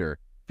the under,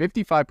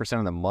 55%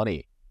 of the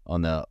money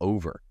on the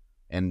over.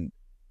 And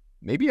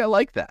maybe I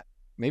like that.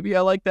 Maybe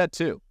I like that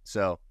too.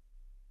 So,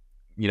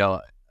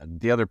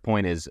 the other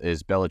point is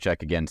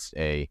Belichick against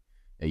a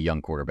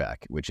young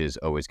quarterback, which is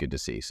always good to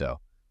see. So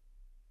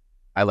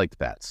I like the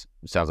Pats.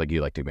 It sounds like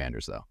you like the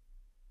Commanders, though.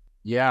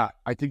 Yeah,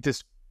 I think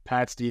this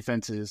Pats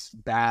defense is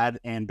bad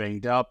and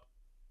banged up.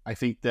 I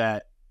think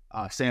that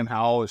Sam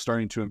Howell is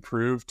starting to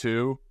improve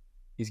too.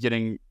 He's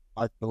getting,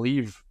 I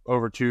believe,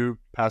 over 2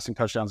 passing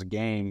touchdowns a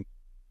game,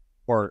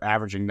 or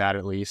averaging that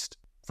at least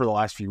for the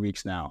last few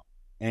weeks now.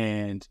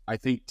 And I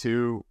think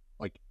too,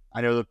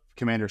 I know the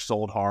Commanders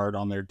sold hard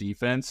on their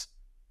defense,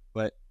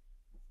 but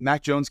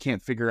Mac Jones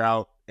can't figure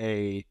out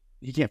any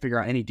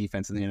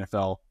defense in the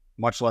NFL,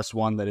 much less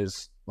one that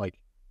is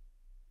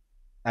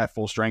at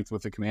full strength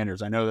with the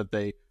Commanders. I know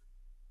that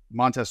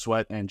Montez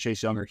Sweat and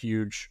Chase Young are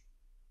huge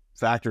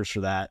factors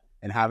for that,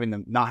 and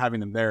not having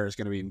them there is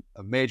going to be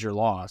a major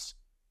loss.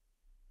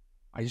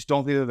 I just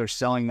don't think that they're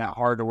selling that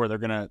hard to where they're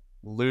going to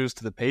lose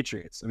to the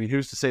Patriots. I mean,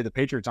 who's to say the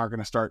Patriots aren't going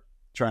to start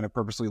trying to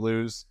purposely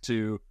lose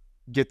to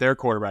get their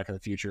quarterback of the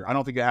future? I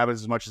don't think it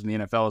happens as much in the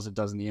NFL as it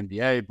does in the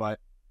NBA, but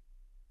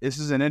this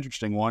is an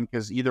interesting one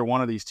because either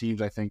one of these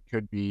teams, I think,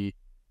 could be,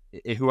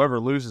 whoever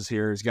loses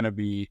here is going to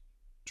be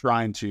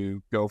trying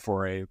to go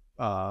for a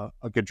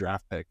good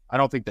draft pick. I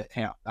don't think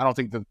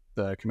that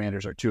the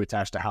Commanders are too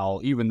attached to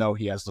Howell, even though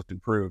he has looked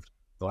improved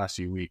the last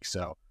few weeks.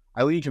 So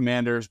I lean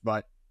Commanders,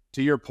 but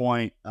to your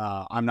point,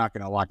 I'm not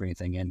going to lock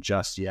anything in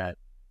just yet.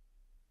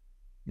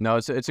 No,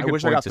 it's a good point. I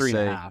wish I got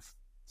 3.5.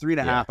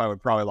 3.5, I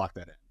would probably lock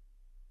that in.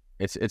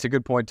 It's a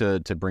good point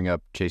to bring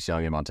up Chase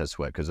Young and Montez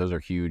Sweat because those are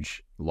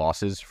huge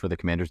losses for the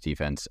Commanders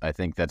defense. I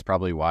think that's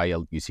probably why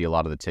you see a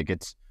lot of the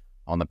tickets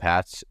on the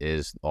Pats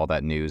is all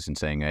that news and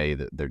saying, hey,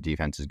 their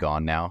defense is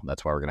gone now.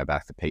 That's why we're going to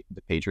back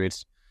the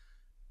Patriots.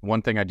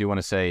 One thing I do want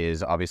to say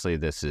is obviously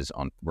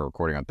we're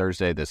recording on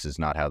Thursday. This is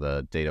not how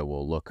the data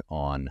will look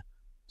on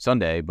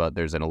Sunday, but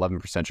there's an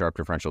 11% sharp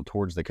differential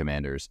towards the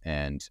Commanders.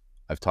 And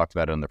I've talked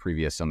about it on the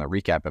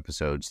recap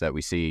episodes that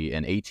we see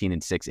an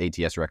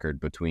 18-6 ATS record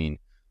between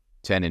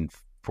 10 and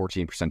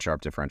 14%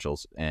 sharp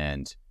differentials.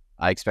 And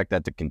I expect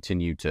that to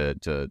continue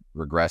to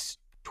regress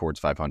towards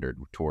 500,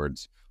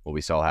 towards what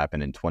we saw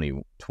happen in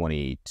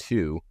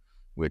 2022,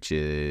 which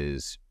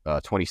is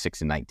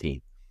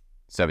 26-19,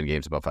 7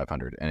 games above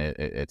 500. And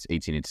it's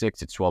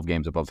 18-6. It's 12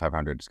 games above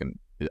 500.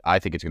 I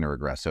think it's going to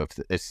regress. So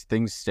if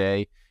things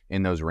stay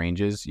in those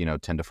ranges, 10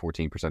 to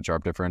 14%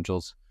 sharp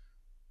differentials,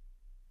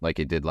 like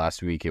it did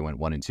last week, it went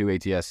 1 and 2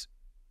 ATS.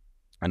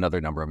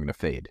 Another number I'm going to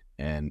fade.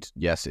 And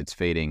yes, it's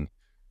fading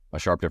a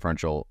sharp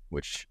differential,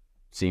 which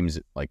seems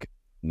like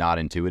not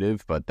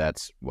intuitive, but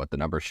that's what the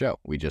numbers show.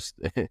 We just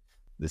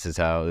this is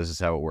how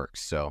it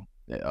works. So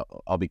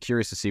I'll be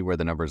curious to see where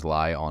the numbers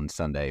lie on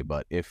Sunday.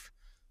 But if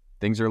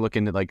things are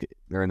looking like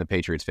they're in the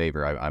Patriots'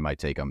 favor, I might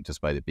take them,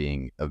 despite it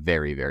being a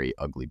very, very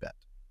ugly bet.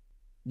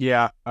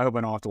 Yeah, I hope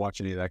I don't have to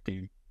watch any of that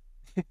game.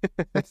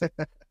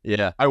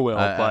 Yeah, I will.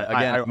 But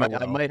again,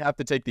 I might have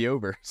to take the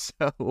over.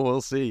 So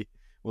we'll see.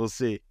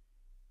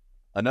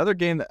 Another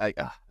game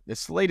that this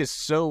slate is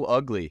so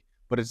ugly,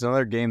 but it's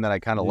another game that I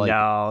kind of like.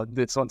 No,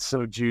 this one's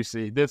so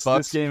juicy. This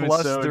game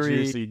is so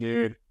juicy,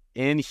 dude.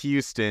 In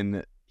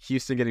Houston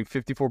getting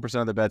 54%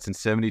 of the bets and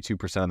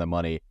 72% of the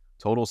money.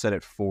 Total set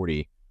at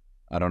 40.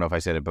 I don't know if I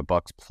said it, but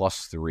Bucks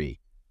 +3.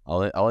 I'll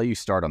let you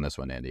start on this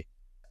one, Andy.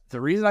 The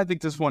reason I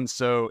think this one's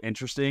so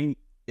interesting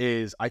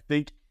is I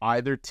think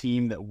either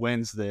team that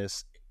wins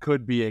this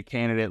could be a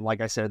candidate,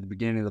 like I said at the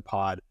beginning of the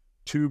pod,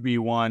 to be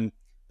one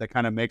that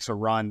kind of makes a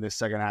run this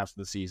second half of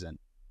the season.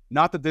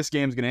 Not that this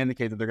game is going to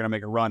indicate that they're going to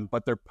make a run,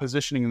 but they're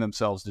positioning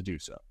themselves to do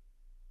so.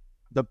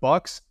 The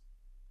Bucks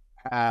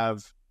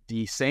have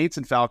the Saints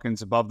and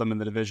Falcons above them in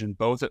the division,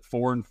 both at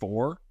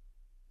 4-4.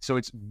 So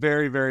it's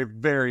very, very,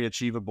 very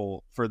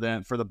achievable for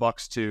the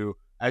Bucks to,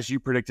 as you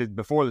predicted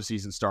before the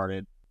season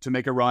started, to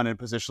make a run and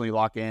positionally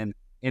lock in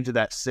into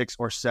that 6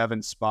 or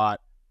 7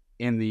 spot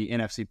in the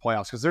NFC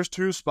playoffs. Because there's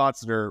 2 spots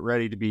that are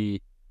ready to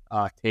be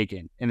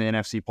taken in the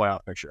NFC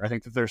playoff picture. I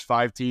think that there's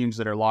 5 teams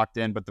that are locked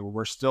in, but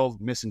we're still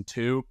missing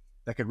 2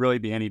 that could really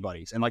be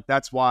anybody's. And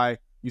that's why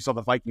you saw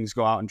the Vikings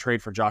go out and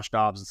trade for Josh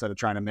Dobbs instead of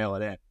trying to mail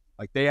it in.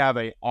 They have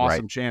an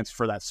awesome chance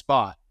for that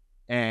spot.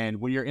 And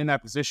when you're in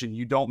that position,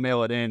 you don't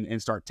mail it in and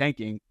start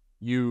tanking.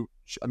 You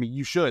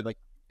should.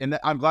 And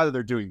I'm glad that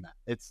they're doing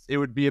that. It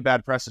would be a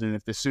bad precedent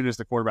if as soon as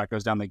the quarterback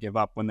goes down, they give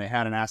up when they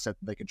had an asset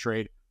that they could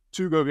trade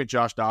to go get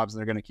Josh Dobbs, and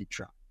they're going to keep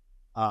trying.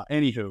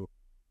 Anywho,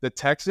 the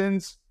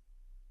Texans,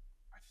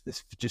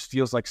 this just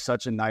feels like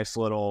such a nice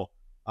little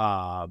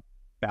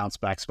bounce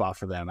back spot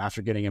for them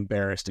after getting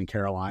embarrassed in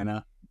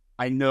Carolina.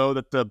 I know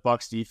that the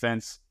Bucs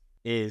defense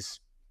is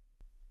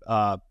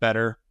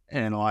better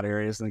in a lot of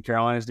areas than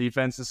Carolina's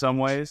defense in some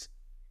ways.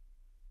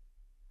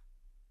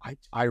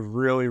 I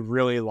really,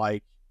 really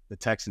like the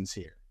Texans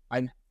here.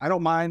 I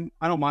don't mind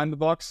the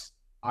Bucs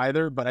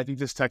either, but I think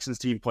this Texans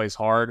team plays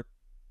hard.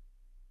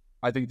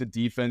 I think the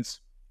defense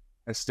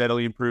has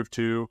steadily improved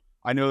too.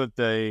 I know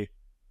that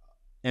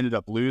ended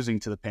up losing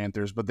to the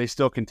Panthers, but they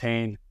still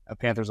contain a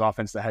Panthers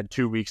offense that had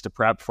 2 weeks to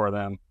prep for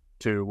them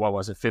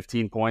to,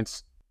 15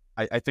 points.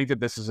 I think that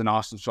this is an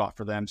awesome shot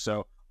for them.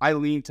 So I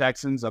lean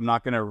Texans. I'm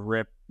not going to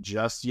rip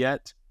just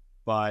yet.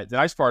 But the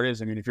nice part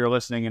is, I mean, if you're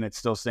listening and it's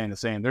still staying the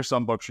same, there's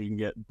some books where you can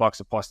get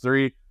Bucks at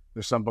 +3.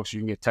 There's some books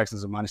you can get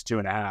Texans at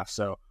 -2.5.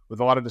 So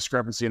with a lot of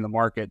discrepancy in the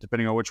market,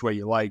 depending on which way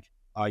you like,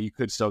 you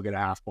could still get a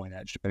half-point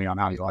edge, depending on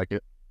how you like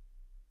it.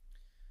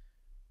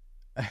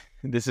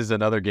 This is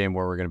another game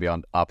where we're going to be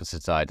on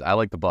opposite sides. I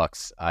like the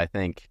Bucks. I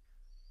think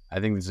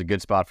this is a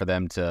good spot for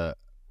them to.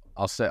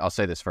 I'll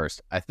say this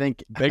first. I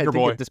think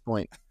Boy at this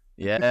point,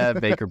 yeah,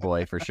 Baker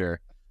Boy for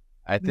sure.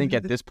 I think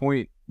at this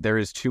point there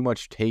is too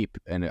much tape,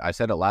 and I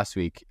said it last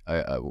week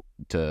for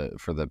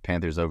the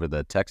Panthers over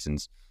the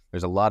Texans.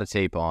 There's a lot of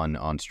tape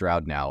on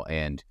Stroud now,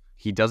 and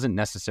he doesn't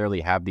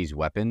necessarily have these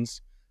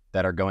weapons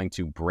that are going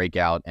to break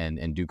out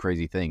and do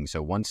crazy things.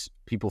 So once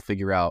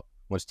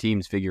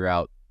teams figure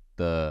out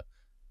the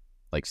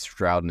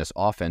Stroud in this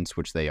offense,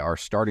 which they are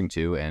starting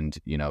to, and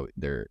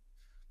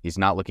he's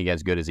not looking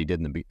as good as he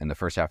did in the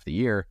first half of the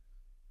year,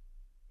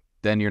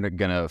 then you're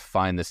gonna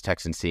find this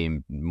Texans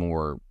team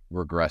more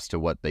regress to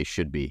what they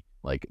should be,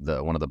 like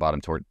one of the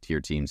bottom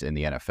tier teams in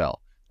the NFL.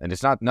 And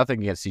it's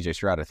nothing against CJ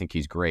Stroud. I think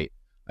he's great.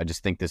 I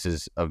just think this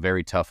is a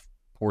very tough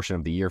portion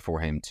of the year for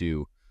him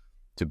to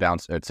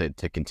bounce,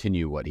 to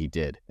continue what he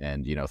did,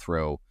 and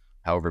throw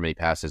however many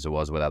passes it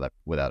was without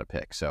a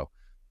pick. So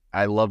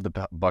I love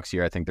the Bucks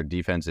here. I think their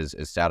defense is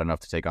stout enough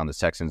to take on the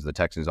Texans. The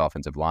Texans'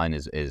 offensive line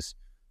is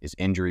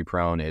injury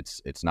prone.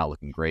 It's not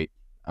looking great.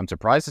 I'm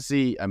surprised to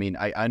see. I mean,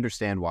 I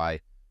understand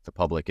why the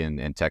public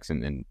and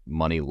Texan and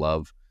money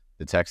love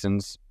the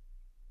Texans.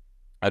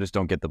 I just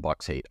don't get the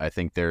Bucks hate. I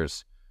think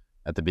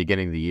at the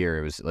beginning of the year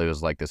it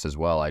was like this as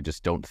well. I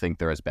just don't think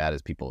they're as bad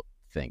as people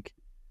think.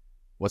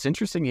 What's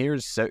interesting here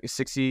is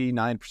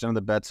 69% of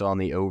the bets on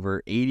the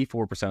over,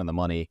 84% of the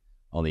money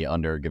on the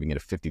under, giving it a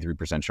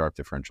 53% sharp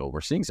differential. We're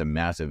seeing some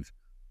massive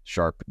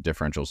sharp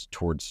differentials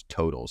towards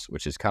totals,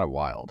 which is kind of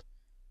wild.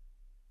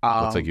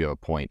 Looks like you have a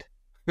point.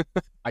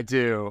 I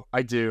do.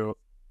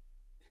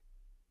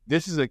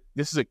 This is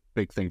a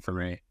big thing for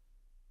me.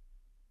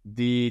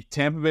 The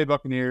Tampa Bay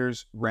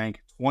Buccaneers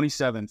rank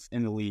 27th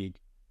in the league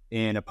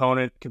in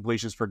opponent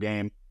completions per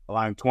game,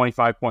 allowing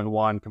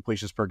 25.1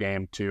 completions per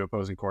game to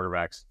opposing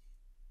quarterbacks.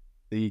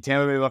 The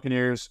Tampa Bay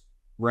Buccaneers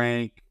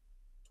rank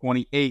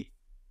 28th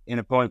in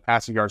opponent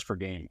passing yards per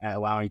game, at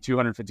allowing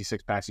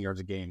 256 passing yards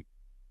a game.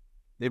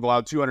 They've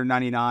allowed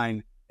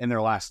 299 in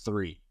their last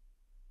 3.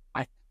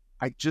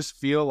 I just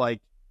feel like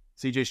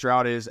CJ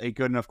Stroud is a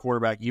good enough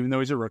quarterback, even though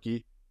he's a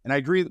rookie. And I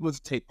agree with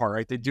the tape part,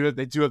 right? They do have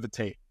the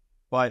tape,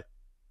 but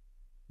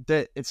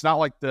it's not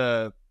like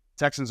the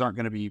Texans aren't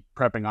going to be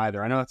prepping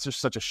either. I know that's just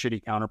such a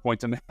shitty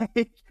counterpoint to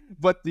make,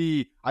 but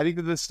I think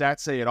that the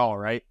stats say it all,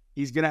 right?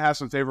 He's going to have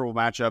some favorable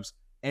matchups,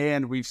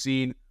 and we've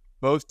seen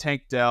both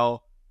Tank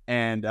Dell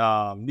and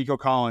Nico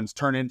Collins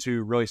turn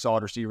into really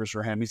solid receivers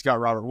for him. He's got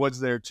Robert Woods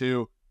there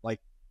too. Like,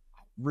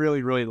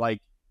 really, really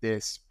like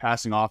this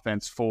passing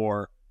offense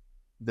for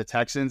the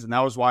Texans, and that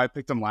was why I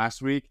picked them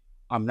last week.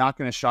 I'm not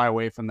going to shy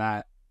away from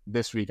that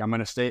this week. I'm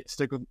going to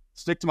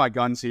stick to my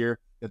guns here,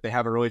 that they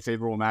have a really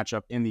favorable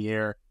matchup in the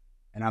air,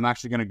 and I'm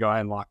actually going to go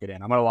ahead and lock it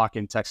in. I'm going to lock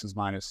in Texans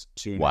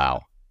 -2.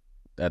 Wow,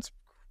 that's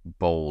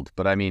bold.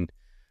 But I mean,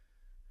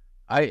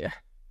 I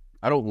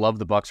don't love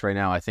the Bucks right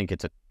now. I think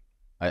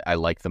I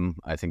like them.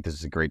 I think this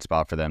is a great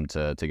spot for them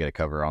to get a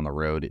cover on the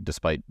road,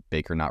 despite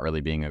Baker not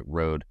really being a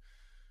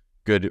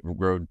good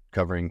road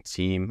covering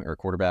team or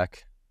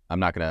quarterback.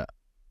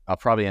 I'll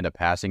probably end up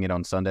passing it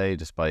on Sunday,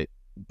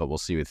 but we'll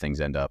see where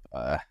things end up.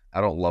 I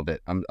don't love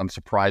it. I'm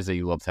surprised that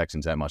you love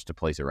Texans that much to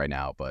place it right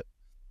now, but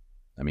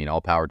I mean,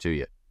 all power to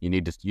you. You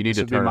need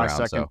to turn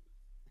around.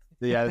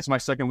 Yeah, it's my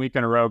second week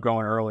in a row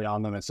going early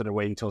on them instead of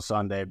waiting till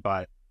Sunday.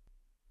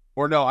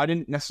 I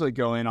didn't necessarily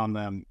go in on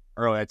them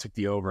early. I took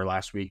the over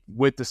last week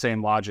with the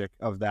same logic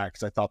of that,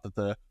 because I thought that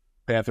the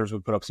Panthers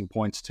would put up some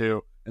points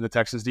too, and the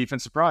Texans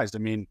defense surprised. I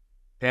mean,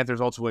 Panthers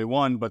ultimately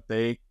won, but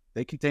they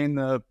contained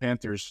the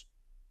Panthers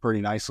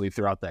pretty nicely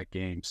throughout that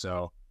game.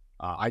 So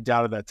I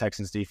doubted that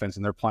Texans defense,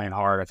 and they're playing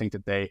hard. I think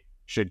that they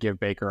should give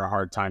Baker a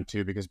hard time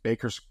too, because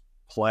Baker's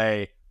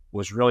play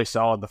was really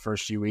solid the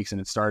first few weeks,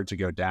 and it started to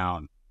go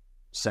down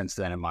since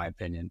then, in my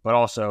opinion. But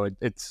also,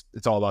 it's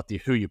all about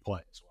who you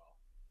play as well.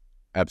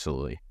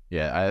 Absolutely.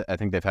 Yeah, I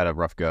think they've had a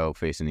rough go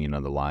facing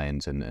the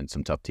Lions and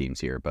some tough teams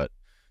here. But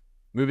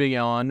moving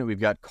on, we've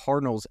got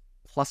Cardinals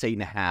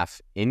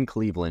 +8.5 in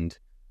Cleveland.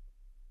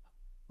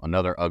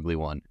 Another ugly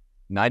one.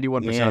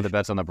 91% of the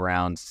bets on the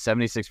Browns,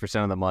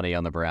 76% of the money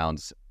on the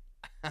Browns.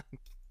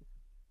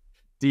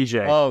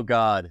 DJ. Oh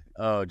God.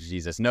 Oh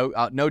Jesus.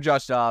 No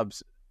Josh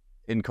Dobbs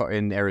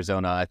in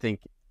Arizona. I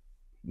think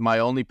my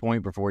only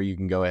point before you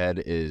can go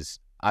ahead is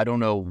I don't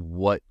know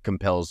what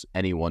compels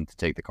anyone to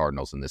take the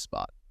Cardinals in this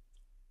spot.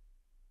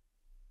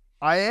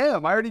 I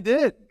already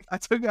did. I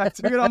took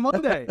it on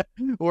Monday.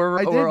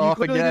 We're off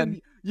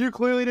again. You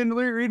clearly didn't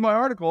read my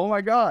article. Oh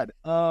my God.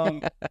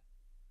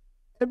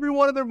 every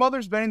one of their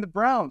mothers betting the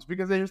Browns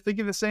because they're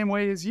thinking the same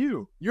way as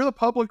you. You're the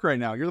public right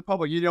now. You're the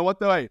public. You know what,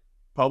 though? Hey,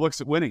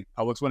 public's winning.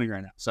 Public's winning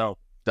right now. So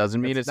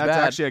Doesn't mean it's that's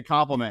bad. actually a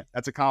compliment.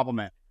 That's a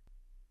compliment.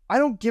 I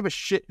don't give a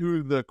shit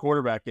who the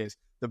quarterback is.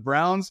 The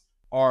Browns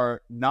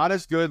are not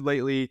as good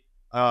lately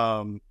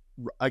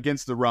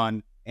against the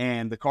run,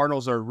 and the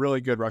Cardinals are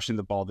really good rushing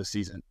the ball this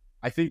season.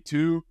 I think,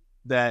 too,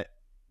 that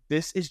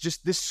this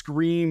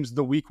screams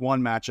the week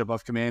 1 matchup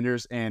of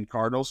Commanders and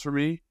Cardinals for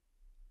me,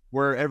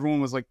 where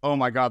everyone was like, oh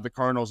my God, the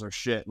Cardinals are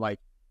shit. Like,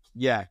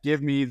 yeah,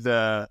 give me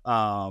the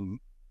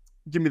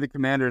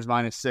Commanders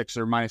 -6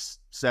 or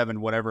 -7,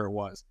 whatever it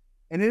was.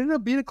 And it ended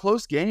up being a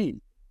close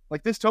game.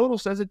 Like, this total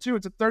says it too.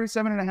 It's a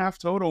 37.5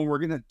 total, and we're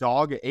going to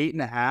dog at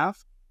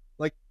 8.5.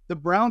 Like, the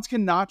Browns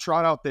cannot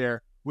trot out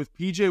there with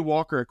PJ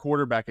Walker at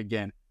quarterback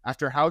again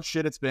after how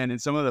shit it's been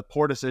and some of the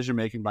poor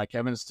decision-making by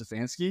Kevin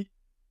Stefanski.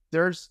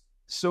 There's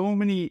so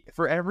many,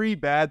 for every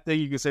bad thing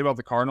you can say about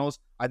the Cardinals,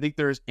 I think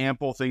there's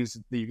ample things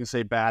that you can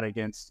say bad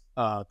against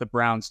the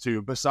Browns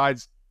too,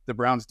 besides the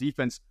Browns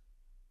defense.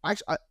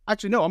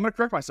 Actually, no, I'm going to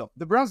correct myself.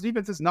 The Browns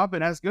defense has not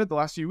been as good the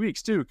last few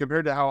weeks too,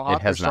 compared to how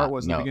hot their start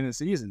was in the beginning of the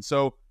season.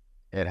 So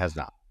it has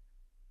not.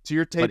 To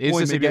your take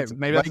point, maybe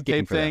that's a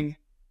tape thing.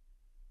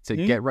 It's a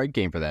get right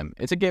game for them.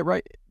 It's a get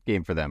right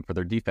game for them, for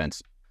their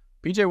defense.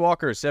 PJ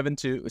Walker,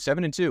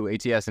 7-2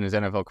 ATS in his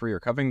NFL career,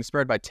 covering the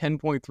spread by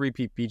 10.3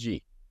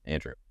 PPG.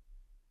 Andrew,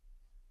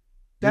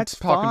 that's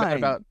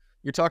fine.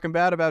 You're talking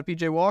bad about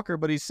PJ Walker,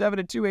 but he's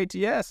 7-2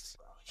 ATS.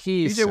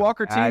 PJ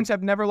Walker teams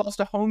have never lost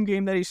a home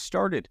game that he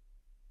started,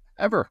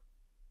 ever.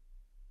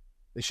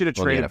 They should have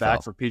traded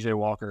back for PJ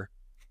Walker.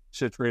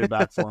 Should have traded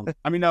back for him.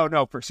 I mean,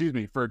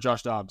 for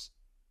Josh Dobbs.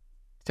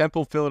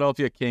 Temple,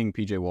 Philadelphia King,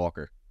 PJ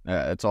Walker.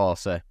 That's all I'll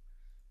say.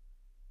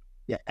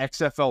 Yeah,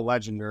 XFL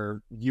legend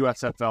or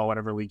USFL,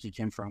 whatever league he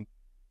came from.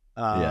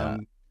 Yeah.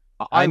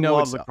 I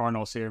love the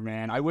Cardinals here,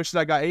 man. I wish that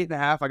I got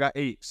 8.5. I got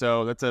 8,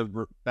 so that's a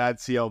bad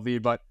CLV.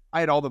 But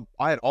I had all the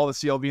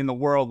CLV in the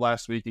world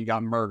last week and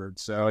got murdered,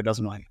 so it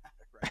doesn't really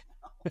matter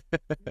right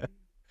now.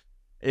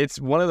 It's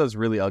one of those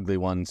really ugly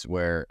ones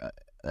where,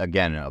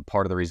 again,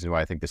 part of the reason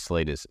why I think the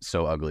slate is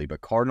so ugly.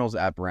 But Cardinals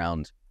at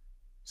Browns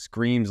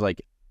screams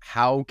like,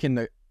 how can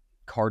the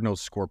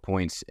Cardinals score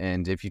points?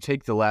 And if you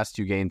take the last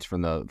 2 games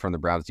from the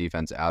Browns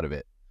defense out of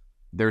it,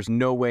 there's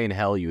no way in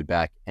hell you would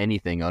back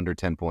anything under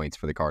 10 points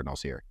for the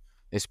Cardinals here,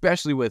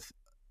 especially with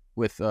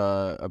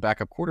a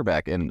backup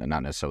quarterback, and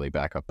not necessarily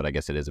backup, but I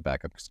guess it is a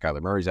backup because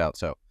Kyler Murray's out.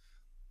 So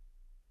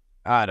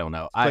I don't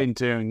know. Plain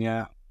tune,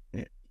 yeah.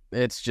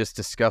 It's just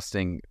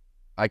disgusting.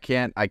 I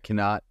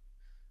cannot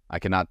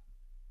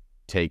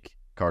take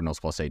Cardinals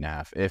plus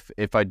 8.5.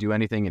 If I do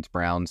anything, it's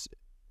Browns.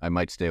 I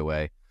might stay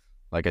away.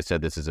 Like I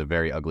said, this is a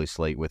very ugly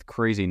slate with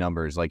crazy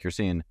numbers. Like you're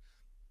seeing,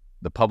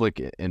 the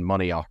public and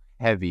money are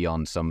heavy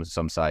on some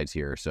sides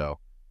here. So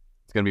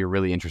it's going to be a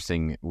really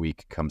interesting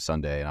week come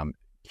Sunday. And I'm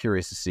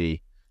curious to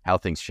see how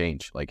things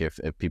change. Like if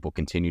people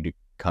continue to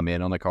come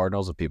in on the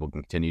Cardinals, if people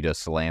continue to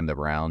slam the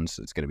Browns,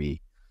 it's going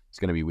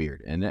to be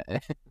weird. And do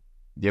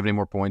you have any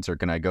more points, or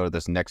can I go to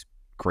this next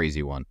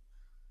crazy one?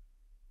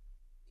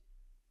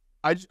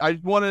 I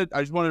just want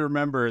to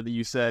remember that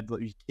you said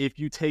if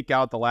you take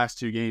out the last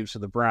 2 games for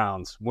the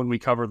Browns when we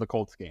cover the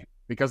Colts game,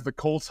 because the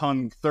Colts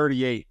hung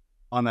 38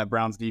 on that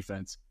Browns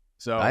defense.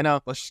 So I know.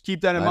 Let's just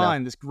keep that in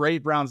mind. This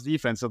great Browns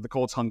defense of the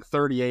Colts hung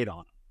 38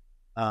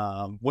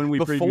 on when we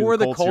before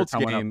the Colts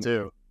game up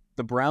too.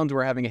 The Browns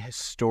were having a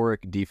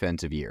historic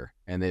defensive year,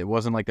 and it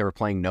wasn't like they were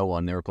playing no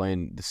one. They were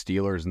playing the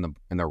Steelers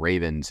and the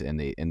Ravens and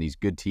these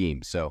good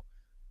teams. So.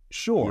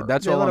 Sure.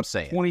 That's all I'm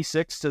saying.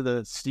 26 to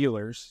the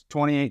Steelers,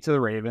 28 to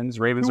the Ravens.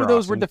 Ravens Two are of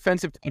those awesome. were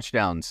defensive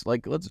touchdowns.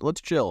 Like, let's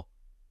chill.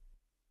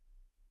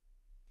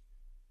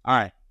 All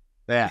right.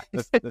 Yeah,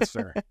 that's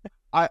fair.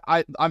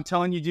 I'm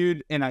telling you,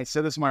 dude, and I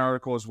said this in my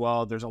article as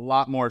well, there's a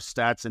lot more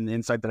stats and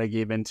insight that I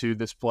gave into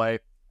this play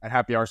at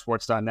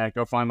happyhoursports.net.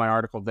 Go find my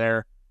article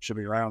there. Should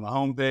be right on the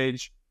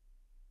homepage.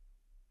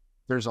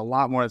 There's a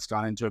lot more that's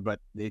gone into it, but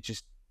it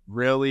just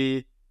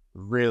really,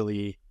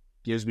 really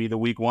gives me the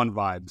week 1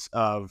 vibes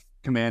of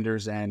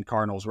Commanders and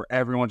Cardinals, where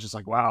everyone's just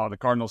like, wow, the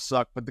Cardinals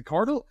suck. But the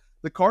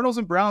Cardinals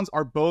and Browns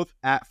are both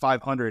at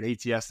 500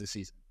 ATS this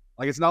season.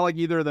 Like, it's not like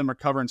either of them are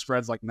covering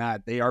spreads like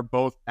mad. They are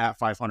both at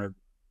 500.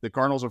 The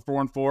Cardinals are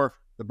 4-4.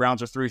 The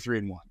Browns are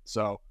 3-3-1.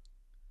 So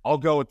I'll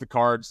go with the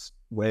Cards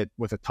with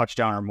a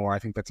touchdown or more. I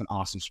think that's an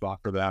awesome spot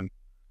for them.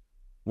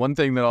 One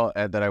thing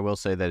that I will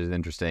say that is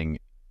interesting,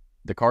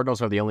 the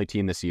Cardinals are the only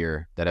team this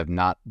year that have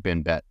not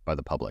been bet by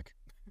the public.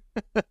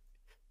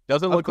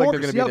 Doesn't look like they're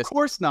going to be this. Of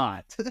course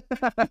not.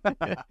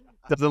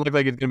 Doesn't look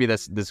like it's going to be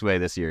this way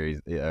this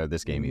year,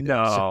 this game either.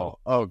 No. So.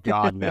 Oh,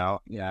 God, no.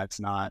 Yeah, it's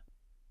not.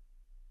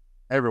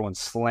 Everyone's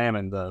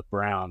slamming the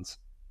Browns.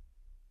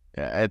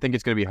 Yeah, I think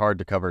it's going to be hard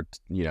to cover,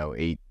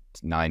 8-9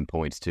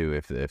 points too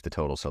if the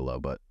total's so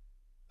low. But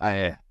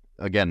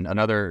again,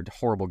 another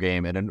horrible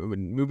game, and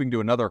moving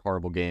to another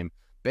horrible game.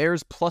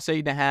 Bears plus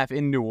 8.5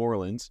 in New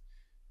Orleans.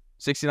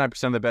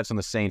 69% of the bets on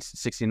the Saints,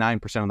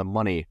 69% of the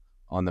money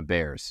on the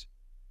Bears.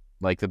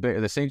 Like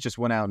the Saints just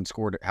went out and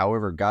scored,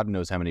 however, God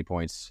knows how many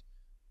points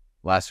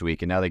last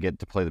week, and now they get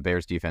to play the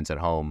Bears defense at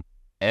home.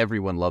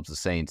 Everyone loves the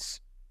Saints,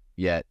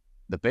 yet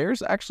the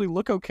Bears actually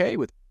look okay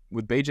with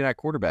Bagent at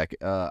quarterback.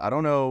 I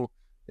don't know.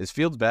 Is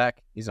Fields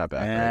back? He's not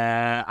back,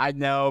 right? I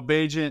know.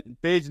 Bagent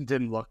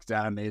didn't look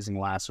that amazing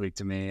last week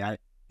to me.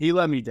 He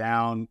let me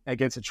down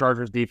against the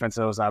Chargers defense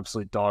that was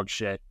absolute dog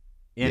shit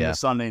in the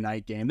Sunday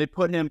night game.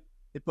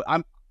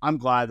 I'm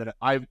glad that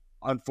I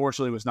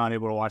unfortunately was not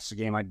able to watch the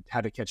game. I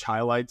had to catch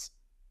highlights,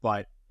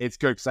 but it's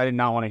good because I did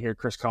not want to hear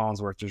Chris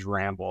Collinsworth just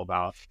ramble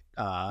about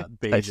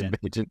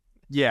Bagent.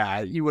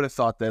 Yeah, you would have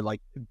thought that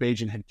like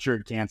Bagent had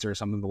cured cancer or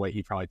something the way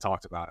he probably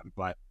talked about him.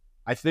 But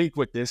I think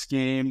with this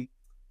game,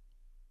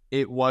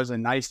 it was a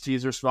nice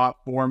teaser spot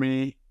for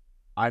me.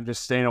 I'm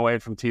just staying away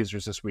from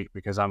teasers this week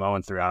because I'm 0-3 out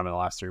of them in the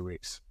last 3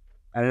 weeks.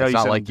 I know it's you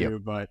not said like you, you,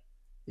 but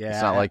yeah,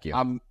 it's not like you.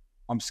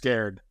 I'm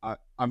scared.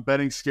 I'm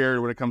betting scared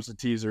when it comes to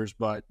teasers,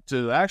 but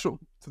to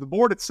the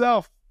board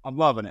itself, I'm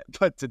loving it.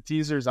 But to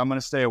teasers, I'm going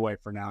to stay away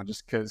for now,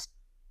 just because,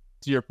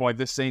 to your point,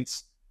 the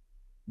Saints,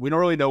 we don't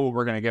really know what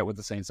we're going to get with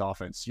the Saints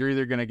offense. You're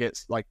either going to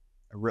get like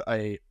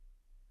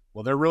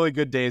they're really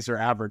good days are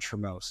average for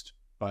most,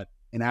 but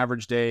an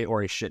average day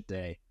or a shit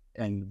day.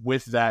 And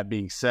with that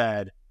being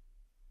said,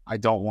 I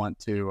don't want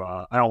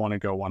to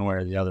go one way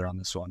or the other on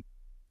this one.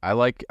 I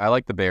like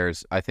the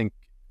Bears. I think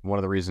one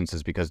of the reasons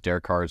is because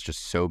Derek Carr is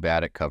just so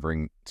bad at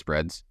covering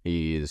spreads.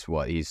 He was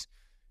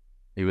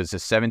a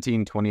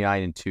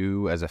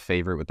 17-29-2 as a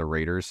favorite with the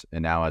Raiders,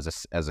 and now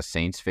as a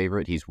Saints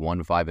favorite, he's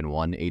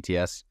 1-5-1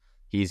 ATS.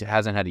 He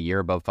hasn't had a year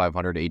above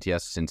 500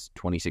 ATS since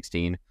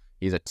 2016.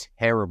 He's a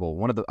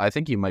terrible I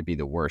think he might be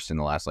the worst in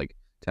the last like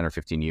 10 or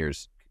 15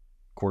 years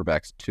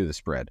quarterbacks to the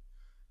spread.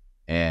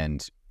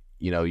 And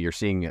you're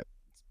seeing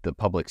the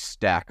public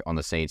stack on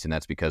the Saints, and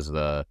that's because of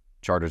the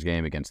Chargers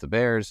game against the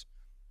Bears.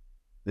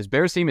 This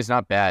Bears team is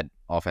not bad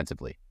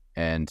offensively.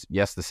 And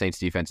yes, the Saints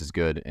defense is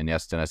good. And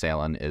yes, Dennis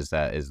Allen is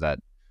that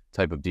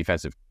type of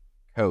defensive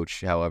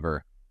coach.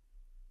 However,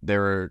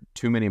 there are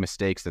too many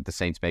mistakes that the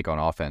Saints make on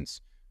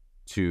offense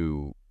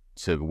to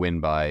win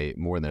by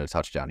more than a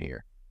touchdown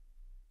here.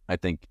 I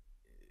think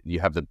you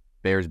have the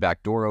Bears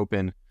back door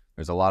open.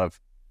 There's a lot of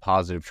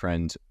positive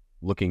trends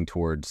looking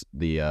towards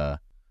the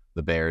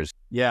Bears.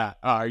 Yeah.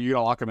 Are you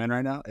going to lock him in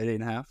right now at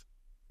 8.5?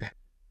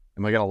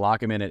 Am I going to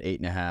lock him in at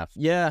 8.5?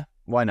 Yeah.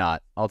 Why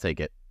not? I'll take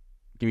it.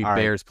 Give me All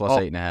Bears right. plus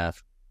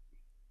 8.5.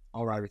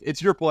 All right.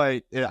 It's your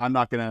play. I'm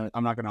not gonna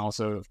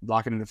also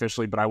lock it in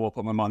officially, but I will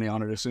put my money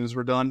on it as soon as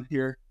we're done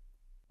here.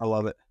 I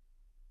love it.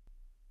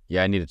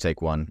 Yeah, I need to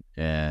take one,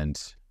 and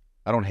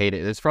I don't hate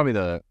it. It's probably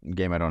the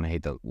game I don't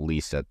hate the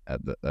least that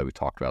we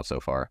talked about so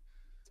far.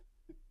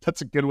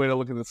 That's a good way to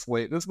look at the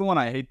slate. This is the one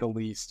I hate the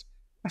least.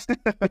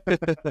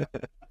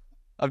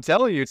 I'm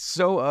telling you, it's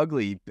so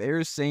ugly.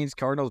 Bears, Saints,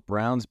 Cardinals,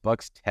 Browns,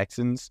 Bucks,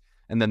 Texans,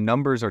 and the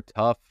numbers are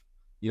tough.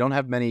 You don't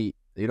have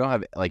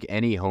like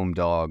any home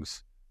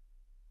dogs,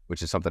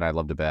 which is something I'd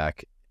love to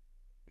back.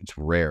 It's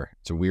rare.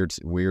 It's a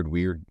weird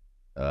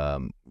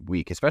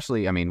week,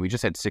 especially. I mean, we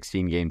just had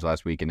 16 games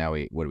last week, and now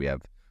what do we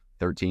have?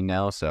 13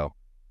 now. So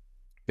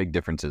big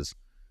differences.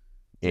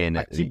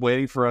 I keep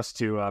waiting for us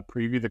to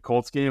preview the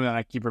Colts game, and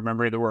I keep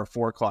remembering that we're a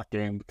 4:00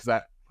 game because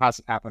that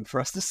hasn't happened for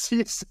us this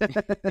season.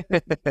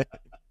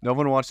 No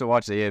one wants to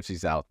watch the AFC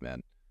South,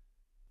 man.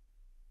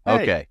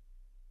 Hey, okay,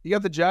 you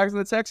got the Jags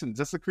and the Texans.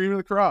 That's the cream of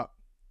the crop.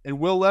 And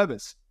Will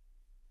Levis.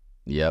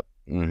 Yep.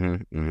 Fuck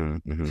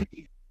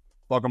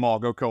them all.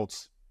 Go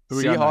Colts.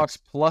 Seahawks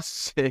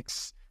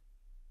 +6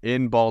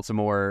 in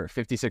Baltimore.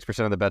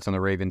 56% of the bets on the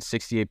Ravens.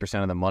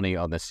 68% of the money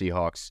on the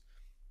Seahawks.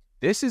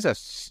 This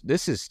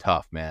is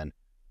tough, man.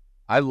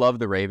 I love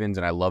the Ravens,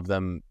 and I love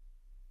them.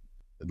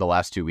 The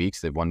last 2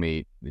 weeks,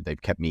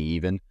 they've kept me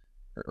even,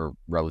 or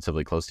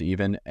relatively close to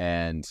even.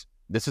 And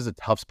this is a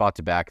tough spot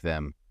to back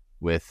them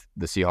with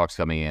the Seahawks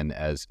coming in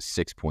as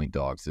 6-point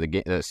dogs.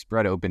 The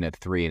spread opened at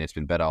 3, and it's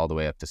been bet all the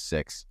way up to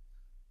 6.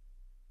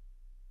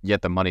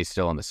 Yet the money's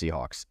still on the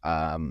Seahawks.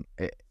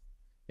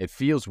 It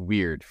feels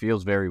weird.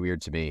 Feels very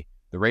weird to me.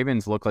 The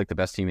Ravens look like the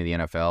best team in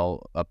the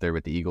NFL, up there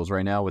with the Eagles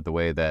right now, with the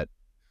way that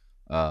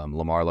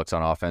Lamar looks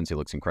on offense. He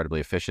looks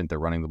incredibly efficient. They're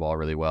running the ball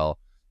really well.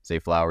 Zay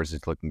Flowers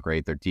is looking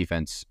great. Their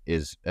defense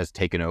has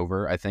taken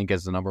over, I think,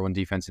 as the number 1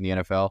 defense in the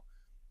NFL.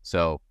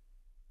 So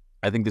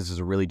I think this is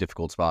a really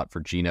difficult spot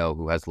for Geno,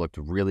 who has looked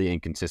really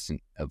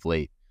inconsistent of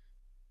late,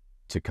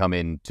 to come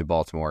into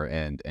Baltimore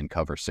and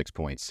cover 6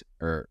 points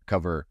or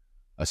cover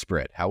a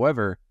spread.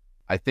 However,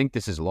 I think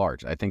this is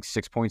large. I think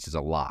 6 points is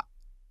a lot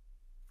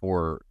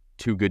for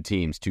 2 good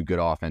teams, 2 good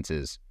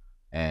offenses,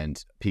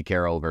 and Pete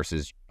Carroll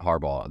versus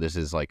Harbaugh. This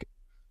is like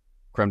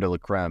creme de la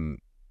creme.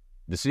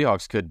 The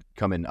Seahawks could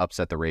come and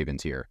upset the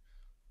Ravens here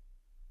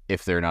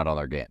if they're not on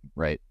their game,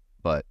 right?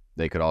 But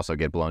they could also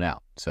get blown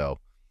out. So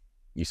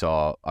you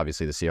saw,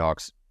 obviously, the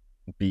Seahawks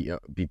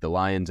beat the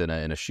Lions in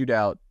a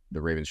shootout.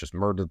 The Ravens just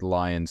murdered the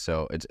Lions.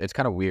 So it's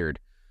kind of weird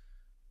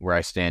where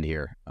I stand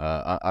here.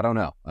 I don't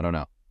know.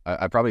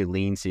 I probably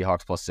lean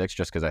Seahawks +6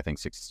 just because I think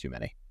 6 is too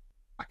many.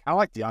 I kind of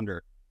like the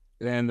under.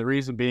 And the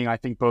reason being, I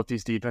think both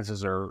these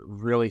defenses are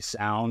really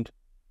sound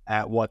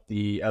at what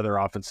the other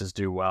offenses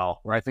do well,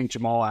 where I think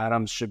Jamal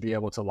Adams should be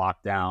able to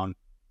lock down,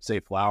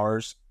 say,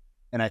 Flowers.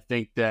 And I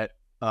think that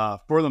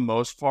for the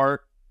most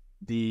part,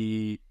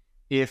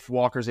 if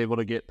Walker's able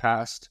to get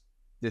past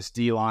this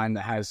D-line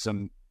that has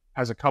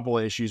a couple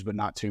of issues, but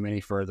not too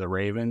many for the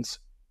Ravens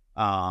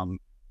at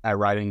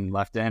right and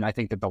left end, I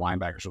think that the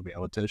linebackers will be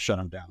able to shut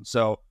them down.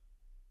 So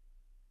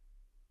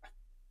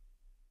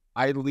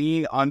I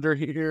lean under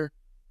here,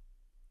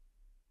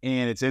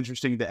 and it's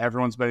interesting that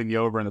everyone's betting the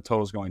over and the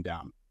total's going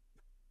down.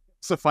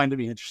 So find to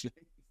be interesting.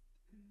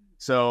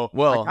 So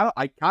Well,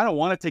 I kind of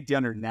want to take the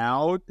under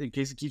now in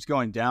case it keeps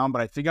going down,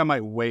 but I think I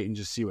might wait and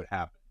just see what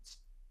happens.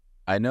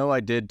 I know I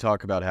did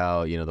talk about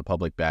how, the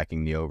public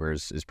backing the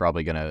overs is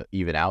probably going to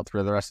even out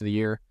through the rest of the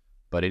year,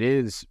 but it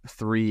is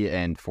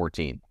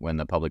 3-14 when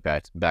the public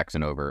backs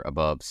an over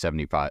above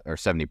 75 or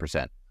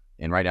 70%.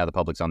 And right now the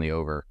public's on the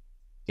over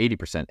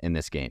 80% in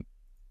this game.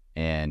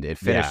 And it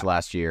finished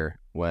last year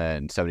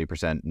when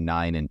 70%,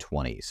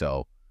 9-20.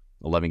 So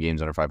 11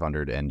 games under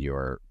 500, and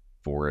you're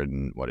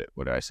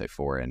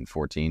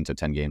 4-14. So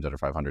 10 games under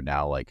 500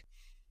 now. Like,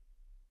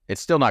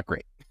 it's still not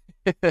great.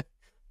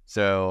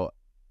 So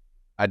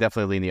I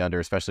definitely lean the under,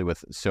 especially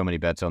with so many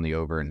bets on the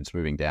over and it's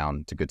moving down.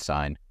 It's a good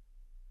sign.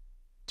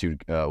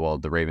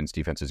 The Ravens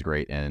defense is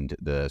great, and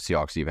the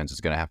Seahawks defense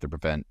is going to have to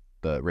prevent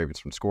the Ravens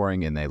from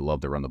scoring, and they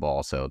love to run the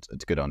ball. So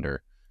it's good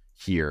under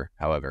here.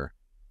 However,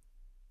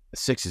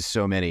 6 is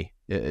so many,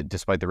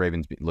 despite the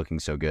Ravens looking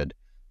so good.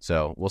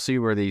 So we'll see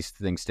where these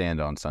things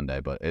stand on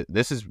Sunday. But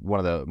this is one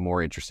of the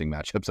more interesting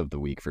matchups of the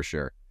week for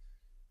sure.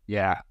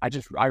 Yeah,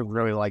 I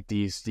really like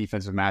these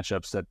defensive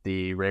matchups that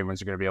the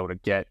Ravens are going to be able to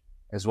get,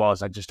 as well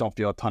as I just don't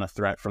feel a ton of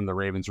threat from the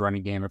Ravens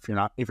running game if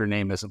your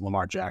name isn't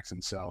Lamar Jackson.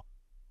 So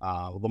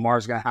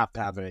Lamar's going to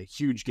have a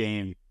huge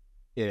game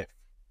if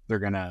they're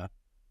going to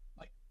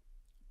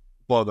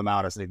blow them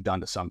out as they've done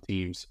to some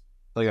teams.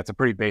 I think that's a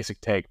pretty basic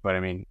take, but I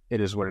mean,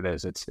 it is what it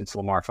is. It's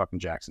Lamar fucking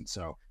Jackson.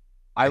 So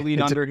I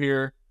lean under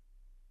here.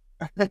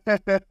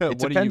 It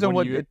depends on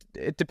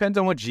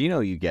what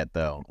Geno you get,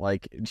 though.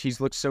 Like, he's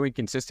looked so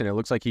inconsistent. It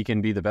looks like he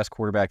can be the best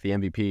quarterback, the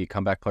MVP,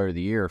 comeback player of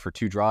the year for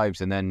 2 drives,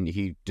 and then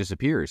he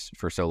disappears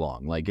for so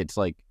long. Like, it's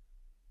like,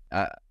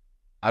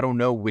 I don't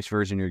know which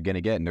version you're going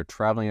to get. And they're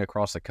traveling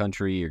across the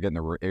country. You're getting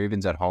the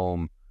Ravens at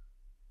home,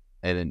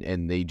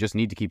 and they just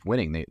need to keep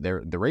winning.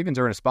 The Ravens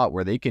are in a spot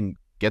where they can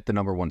get the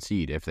number 1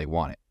 seed if they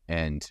want it,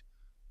 and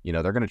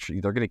they're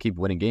gonna keep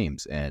winning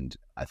games. And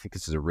I think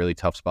this is a really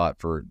tough spot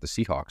for the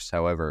Seahawks.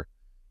 However,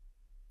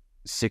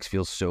 6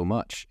 feels so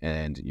much,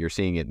 and you're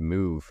seeing it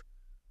move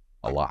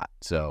a lot.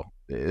 So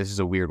this is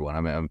a weird one.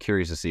 I'm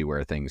curious to see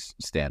where things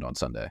stand on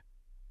Sunday.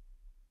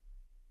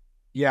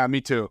 Yeah,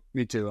 me too.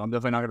 I'm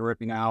definitely not going to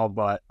rip you now,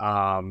 but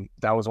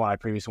that was one I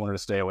previously wanted to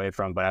stay away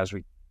from. But as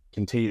we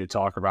continue to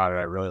talk about it,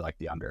 I really like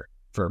the under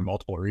for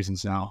multiple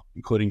reasons now,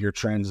 including your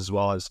trends as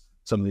well as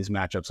some of these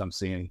matchups I'm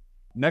seeing.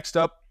 Next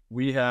up,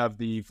 we have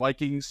the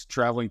Vikings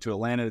traveling to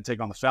Atlanta to take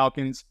on the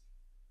Falcons.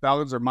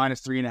 Falcons are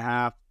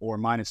 -3.5 or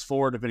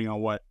 -4, depending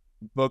on what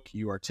book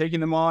you are taking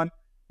them on.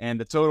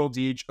 And the total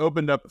Deej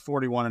opened up at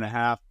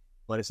 41.5,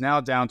 but it's now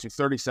down to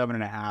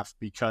 37.5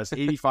 because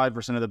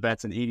 85% of the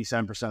bets and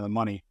 87% of the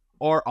money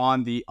are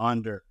on the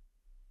under.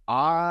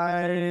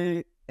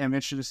 I am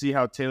interested to see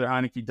how Taylor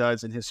Heinicke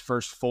does in his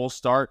first full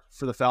start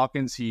for the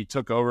Falcons. He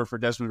took over for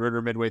Desmond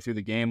Ridder midway through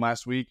the game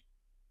last week.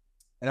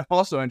 And I'm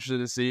also interested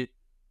to see,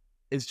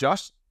 is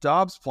Josh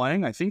Dobbs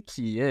playing? I think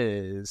he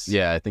is.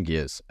 Yeah, I think he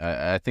is.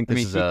 I think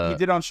he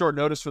did on short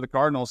notice for the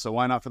Cardinals, so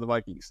why not for the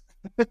Vikings?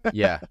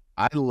 Yeah,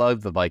 I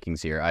love the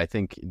Vikings here. I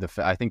think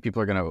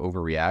people are going to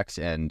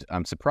overreact, and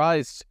I'm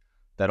surprised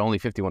that only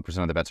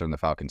 51% of the bets are on the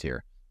Falcons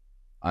here.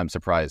 I'm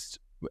surprised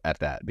at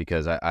that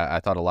because I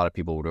thought a lot of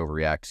people would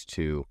overreact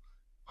to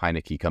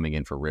Heinicke coming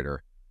in for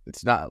Ridder.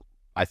 It's not.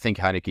 I think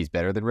Heineke's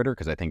better than Ridder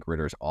because I think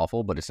Ridder's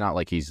awful, but it's not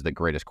like he's the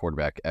greatest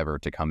quarterback ever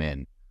to come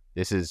in.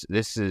 This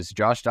is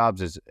Josh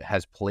Dobbs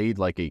has played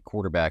like a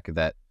quarterback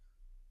that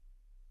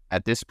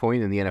at this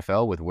point in the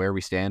NFL with where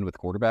we stand with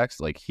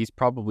quarterbacks, like he's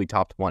probably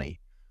top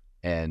 20,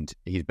 and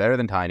he's better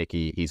than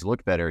Heinicke. He's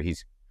looked better.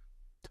 He's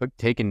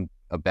taken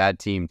a bad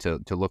team to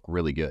look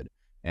really good,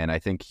 and I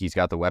think he's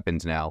got the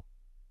weapons now.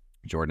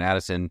 Jordan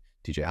Addison,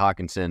 TJ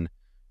Hawkinson,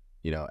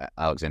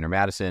 Alexander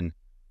Madison.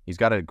 He's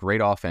got a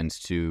great offense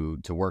to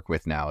work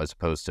with now as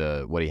opposed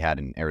to what he had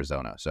in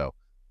Arizona. So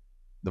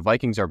the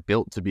Vikings are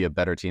built to be a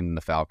better team than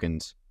the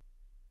Falcons,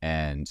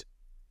 and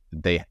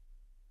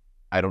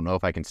I don't know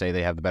if I can say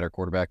they have the better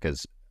quarterback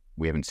because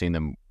we haven't seen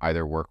them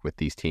either work with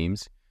these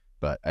teams,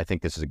 but I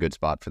think this is a good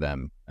spot for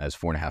them as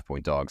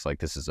 4.5-point dogs. Like,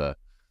 this is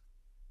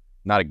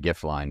not a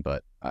gift line,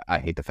 but I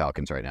hate the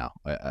Falcons right now.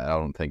 I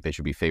don't think they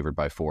should be favored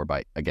by 4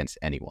 against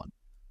anyone.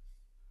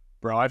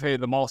 Bro, I've hated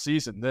them all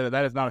season.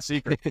 That is not a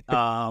secret.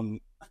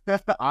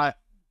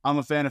 I'm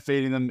a fan of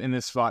fading them in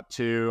this spot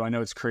too. I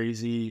know it's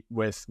crazy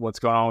with what's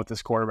going on with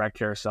this quarterback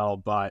carousel,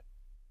 but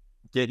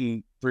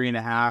getting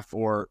 3.5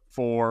 or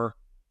 4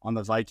 on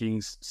the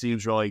Vikings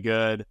seems really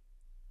good.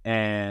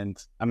 And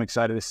I'm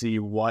excited to see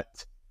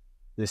what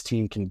this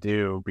team can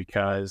do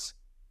because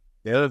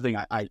the other thing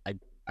I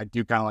I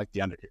do kind of like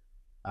the under here.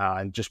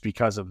 And just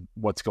because of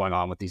what's going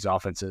on with these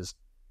offenses.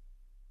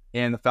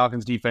 And the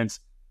Falcons defense,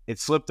 it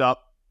slipped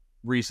up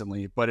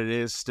recently, but it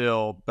is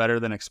still better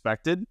than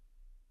expected.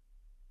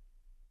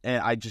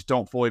 And I just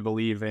don't fully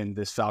believe in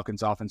this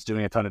Falcons offense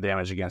doing a ton of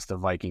damage against the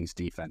Vikings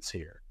defense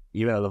here,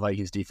 even though the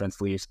Vikings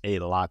defense leaves a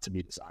lot to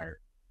be desired.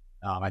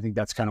 I think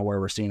that's kind of where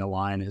we're seeing a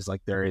line is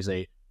like there is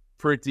a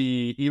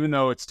pretty, even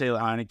though it's Taylor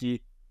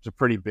Heineke, it's a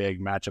pretty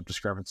big matchup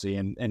discrepancy.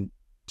 And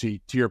to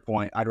your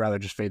point, I'd rather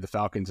just fade the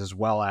Falcons as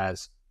well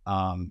as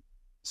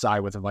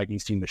side with a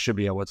Vikings team that should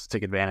be able to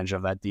take advantage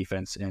of that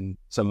defense in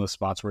some of the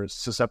spots where it's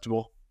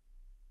susceptible.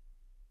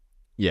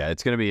 Yeah,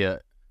 it's going to be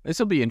this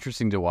will be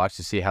interesting to watch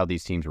to see how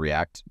these teams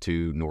react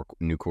to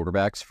new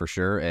quarterbacks for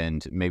sure.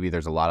 And maybe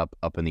there's a lot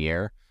up in the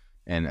air.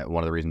 And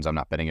one of the reasons I'm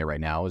not betting it right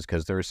now is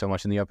because there is so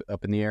much in the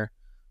up in the air.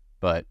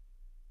 But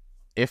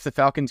if the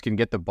Falcons can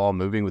get the ball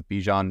moving with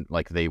Bijan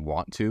like they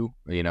want to,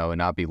 and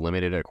not be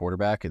limited at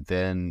quarterback,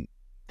 then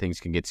things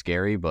can get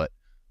scary. But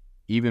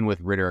even with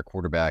Ridder at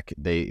quarterback,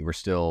 there were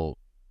still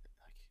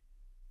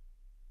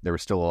a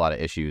lot of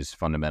issues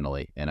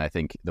fundamentally. And I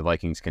think the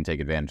Vikings can take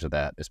advantage of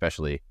that,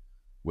 especially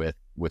with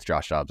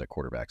Josh Dobbs at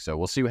quarterback. So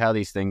we'll see how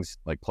these things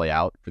play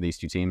out for these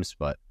two teams.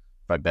 But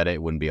if I bet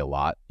it wouldn't be a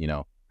lot,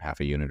 half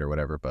a unit or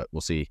whatever. But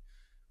we'll see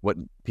what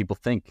people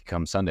think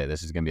come Sunday.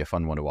 This is going to be a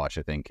fun one to watch,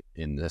 I think,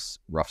 in this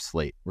rough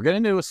slate. We're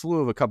getting into a slew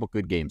of a couple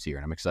good games here,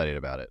 and I'm excited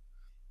about it.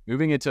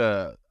 Moving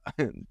into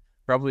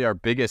probably our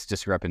biggest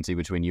discrepancy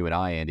between you and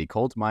I, Andy.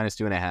 Colts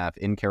 -2.5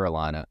 in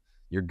Carolina.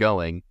 You're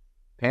going.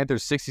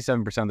 Panthers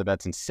 67% of the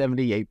bets and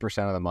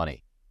 78% of the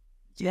money.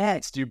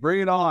 Yes, dude,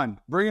 bring it on.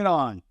 Bring it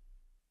on.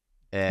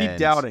 And keep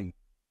doubting.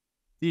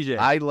 DJ.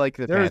 I like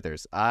the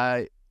Panthers.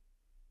 I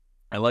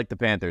like the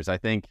Panthers. I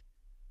think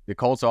the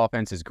Colts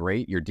offense is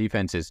great. Your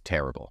defense is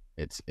terrible.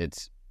 It's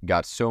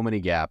got so many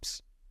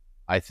gaps.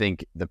 I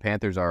think the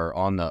Panthers are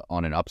on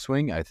an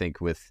upswing. I think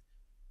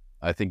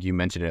you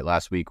mentioned it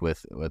last week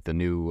with the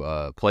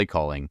new play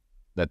calling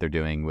that they're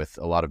doing with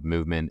a lot of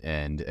movement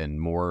and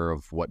more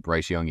of what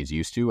Bryce Young is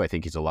used to. I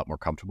think he's a lot more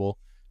comfortable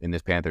in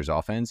this Panthers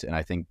offense, and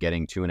I think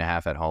getting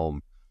 2.5 at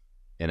home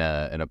in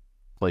a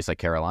place like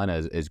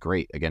Carolina is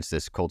great against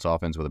this Colts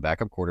offense with a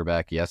backup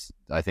quarterback. Yes,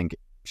 I think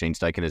Shane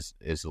Steichen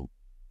is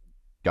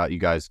got you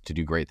guys to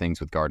do great things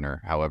with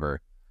Gardner.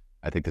 However,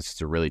 I think this is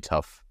a really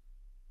tough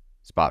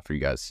spot for you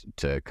guys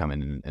to come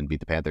in and beat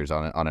the Panthers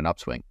on an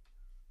upswing.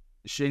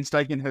 Shane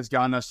Steichen has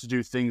gotten us to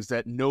do things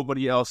that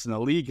nobody else in the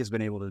league has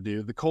been able to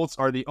do. The Colts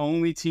are the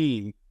only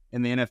team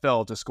in the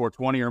NFL to score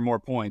 20 or more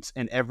points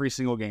in every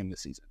single game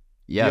this season.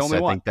 Yes,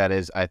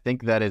 I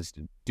think that is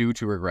due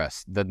to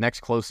regress. The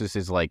next closest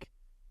is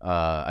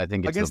I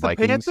think it's against the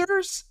Vikings.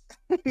 Panthers?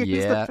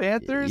 Yeah. The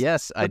Panthers?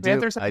 Yes, the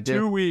Panthers had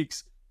 2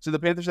 weeks. So the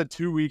Panthers had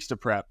 2 weeks to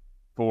prep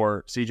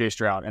for CJ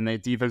Stroud, and the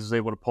defense was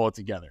able to pull it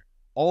together.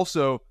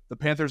 Also, the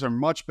Panthers are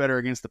much better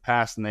against the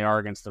pass than they are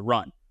against the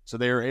run. So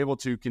they were able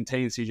to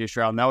contain CJ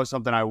Stroud. And that was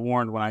something I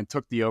warned when I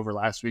took the over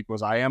last week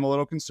was I am a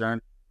little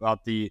concerned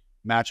about the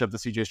matchup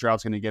that CJ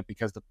Stroud's going to get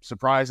because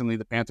surprisingly,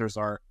 the Panthers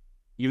are,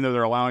 even though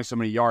they're allowing so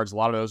many yards, a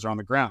lot of those are on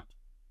the ground.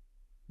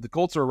 The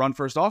Colts are a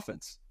run-first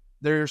offense.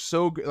 They're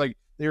so good.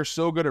 They are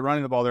so good at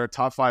running the ball. They're a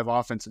top 5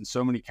 offense in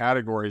so many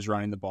categories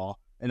running the ball.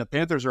 And the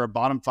Panthers are a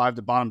bottom 5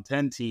 to bottom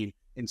 10 team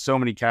in so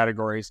many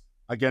categories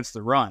against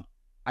the run.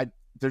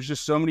 There's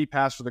just so many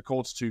paths for the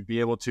Colts to be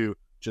able to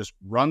just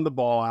run the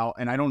ball out.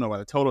 And I don't know why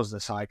the total is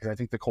this high because I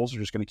think the Colts are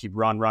just going to keep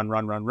run,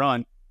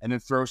 and then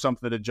throw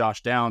something to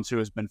Josh Downs, who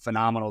has been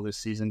phenomenal this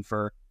season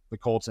for the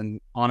Colts and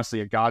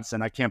honestly a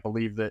godsend. I can't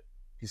believe that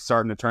he's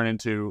starting to turn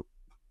into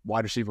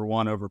wide receiver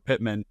 1 over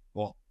Pittman.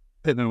 Well,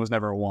 Pittman was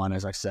never a 1,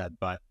 as I said,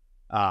 but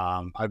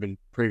I've been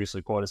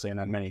previously quoted saying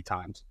that many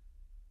times.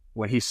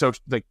 When he's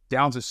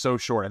Downs is so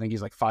short, I think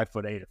he's 5'8"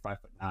 or 5'9",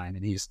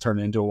 and he's turned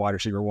into a wide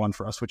receiver 1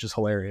 for us, which is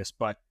hilarious.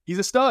 But he's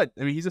a stud.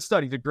 I mean, he's a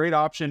stud. He's a great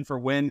option for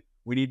when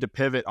we need to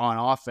pivot on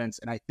offense.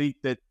 And I think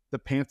that the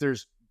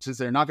Panthers, since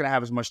they're not going to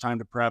have as much time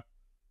to prep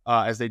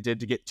as they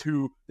did to get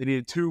they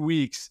needed 2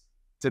 weeks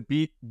to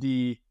beat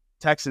the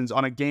Texans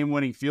on a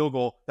game-winning field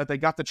goal that they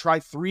got to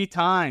try 3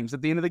 times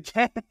at the end of the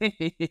game.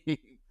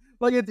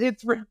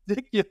 It's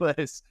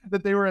ridiculous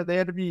that they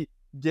had to be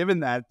given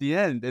that at the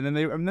end, and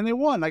then they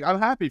won. I'm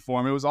happy for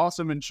them. It was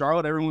awesome in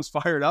Charlotte. Everyone was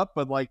fired up,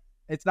 but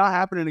it's not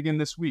happening again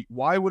this week.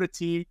 Why would a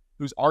team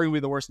who's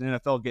arguably the worst in the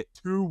NFL get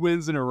 2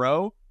 wins in a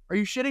row? Are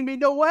you shitting me?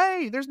 No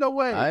way. There's no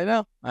way. I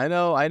know.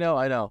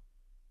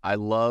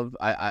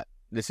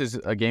 This is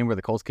a game where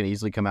the Colts can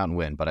easily come out and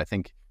win, but I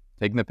think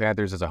taking the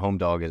Panthers as a home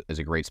dog is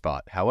a great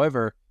spot.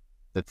 However,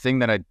 the thing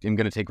that I am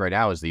going to take right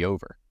now is the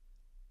over.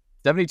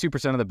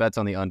 72% of the bets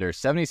on the under,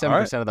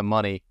 77% of the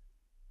money.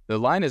 The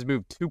line has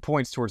moved 2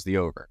 points towards the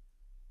over.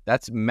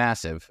 That's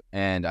massive.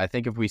 And I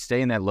think if we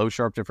stay in that low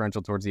sharp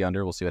differential towards the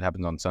under, we'll see what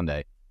happens on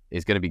Sunday,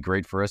 is going to be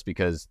great for us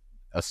because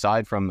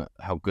aside from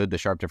how good the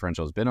sharp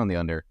differential has been on the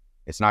under,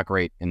 it's not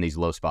great in these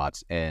low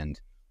spots. And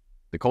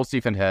the Colts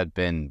defense had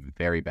been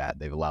very bad.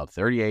 They've allowed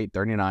 38,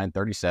 39,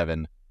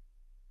 37.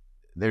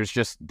 There's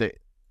just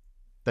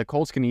the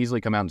Colts can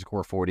easily come out and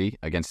score 40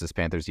 against this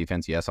Panthers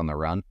defense, yes, on the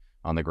run,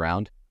 on the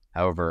ground.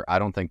 However, I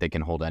don't think they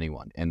can hold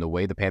anyone. And the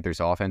way the Panthers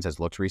offense has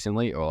looked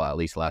recently, or at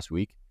least last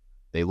week,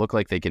 they look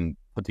like they can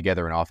put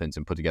together an offense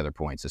and put together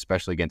points,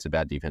 especially against a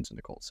bad defense in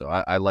the Colts. So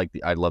I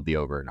love the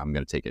over, and I'm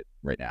going to take it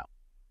right now.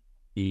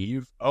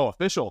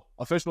 Official.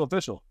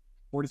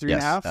 43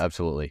 and a half?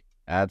 Absolutely.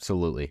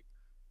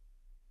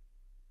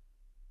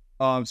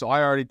 So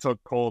I already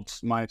took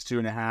Colts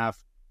 -2.5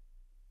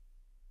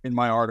 in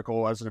my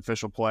article as an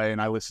official play,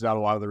 and I listed out a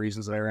lot of the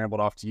reasons that I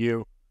rambled off to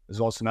you, as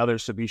well as some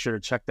others. So be sure to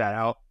check that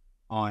out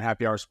on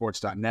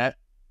happyhoursports.net.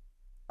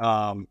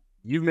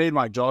 You've made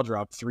my jaw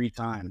drop 3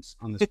 times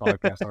on this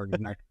podcast already.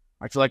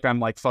 I feel like I'm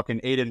like fucking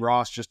Aiden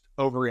Ross, just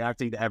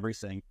overreacting to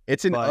everything.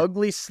 It's an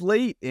ugly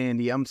slate,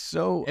 Andy. And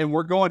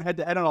we're going head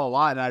to head on a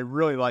lot, and I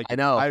really like it. I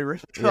know. I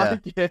really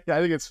like it.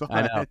 I think it's fun.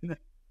 I know.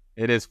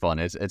 It is fun.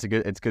 It's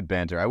good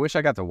banter. I wish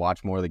I got to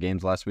watch more of the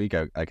games last week.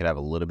 I could have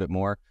a little bit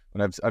more,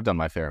 but I've done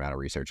my fair amount of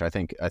research. I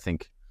think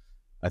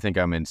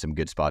I'm in some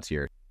good spots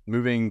here.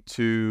 Moving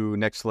to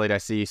next slate, I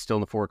see still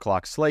in the 4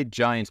 o'clock slate,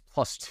 Giants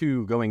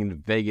 +2 going into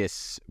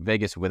Vegas.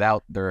 Vegas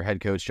without their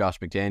head coach Josh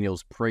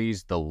McDaniels.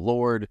 Praise the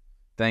Lord.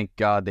 Thank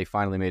God they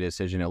finally made a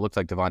decision. It looks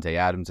like Davante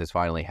Adams is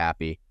finally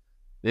happy.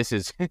 This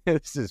is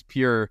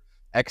pure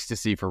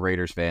ecstasy for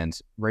Raiders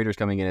fans. Raiders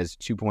coming in as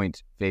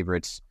 2-point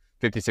favorites.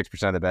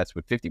 56% of the bets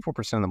with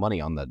 54% of the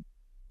money on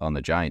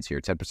the Giants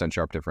here. 10%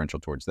 sharp differential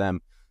towards them.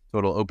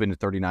 Total open to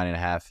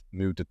 39.5,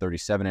 moved to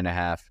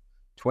 37.5.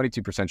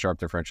 22% sharp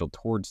differential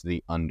towards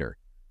the under.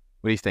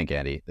 What do you think,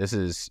 Andy? What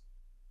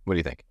do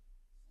you think?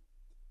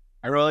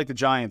 I really like the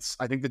Giants.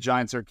 I think the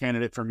Giants are a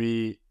candidate for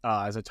me,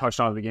 as I touched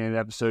on at the beginning of the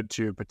episode,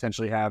 to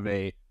potentially have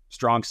a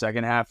strong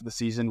second half of the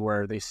season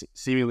where they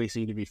seemingly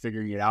seem to be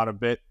figuring it out a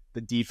bit.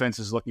 The defense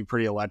is looking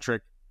pretty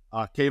electric.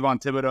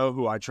 Kayvon Thibodeau,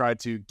 who I tried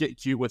to get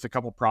cute with a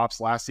couple props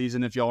last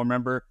season, if y'all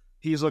remember,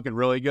 he's looking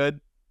really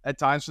good at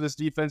times for this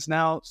defense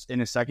now in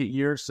his second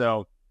year.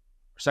 So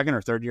second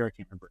or third year, I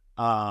can't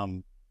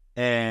remember.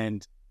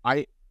 And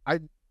I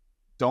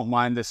don't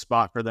mind this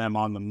spot for them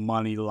on the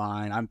money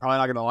line. I'm probably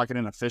not going to lock it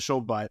in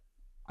official, but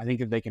I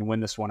think if they can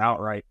win this one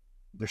outright,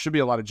 there should be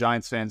a lot of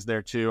Giants fans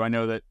there too. I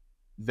know that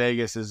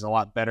Vegas is a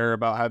lot better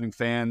about having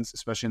fans,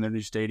 especially in their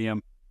new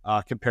stadium,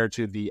 compared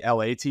to the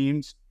LA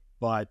teams.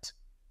 But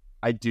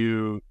I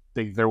do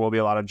think there will be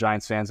a lot of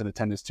Giants fans in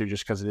attendance too,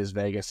 just because it is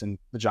Vegas and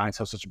the Giants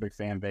have such a big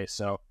fan base.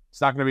 So it's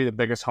not going to be the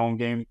biggest home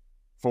game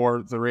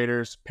for the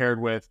Raiders, paired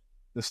with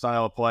the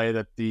style of play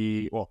that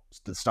the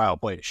style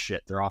of play is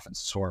shit. Their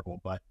offense is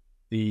horrible, but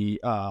the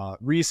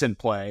recent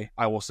play,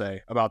 I will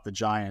say, about the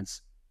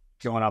Giants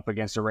going up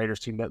against a Raiders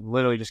team that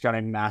literally just got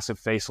a massive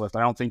facelift.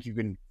 I don't think you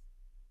can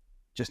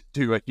just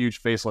do a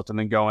huge facelift and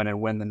then go in and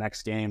win the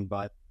next game.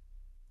 But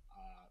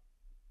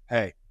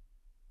hey,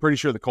 pretty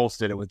sure the Colts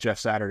did it with Jeff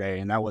Saturday,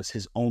 and that was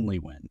his only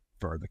win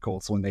for the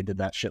Colts when they did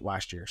that shit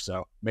last year.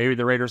 So maybe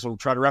the Raiders will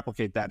try to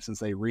replicate that since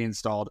they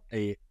reinstalled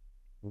a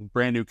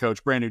brand new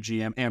coach, brand new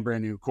GM, and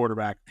brand new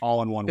quarterback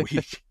all in one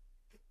week.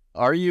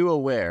 Are you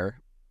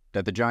aware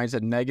that the Giants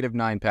had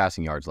 -9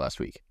 passing yards last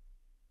week?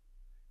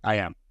 I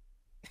am.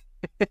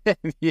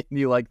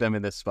 You like them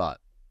in this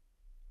spot?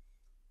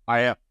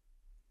 I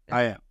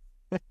am.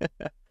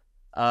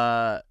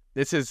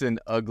 This is an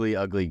ugly,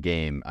 ugly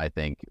game, I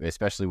think,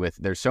 especially with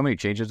there's so many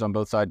changes on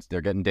both sides.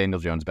 They're getting Daniel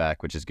Jones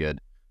back, which is good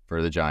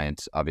for the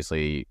Giants.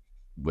 Obviously,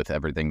 with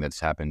everything that's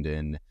happened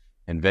in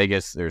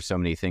Vegas, there's so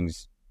many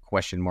things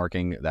question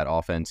marking that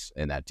offense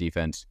and that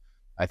defense.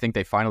 I think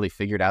they finally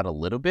figured out a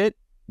little bit.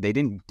 They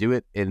didn't do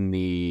it in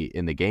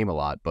the game a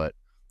lot, but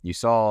you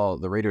saw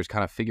the Raiders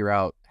kind of figure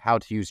out how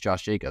to use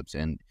Josh Jacobs,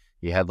 and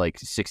he had like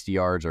 60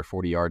 yards or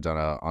 40 yards on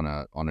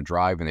a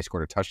drive, and they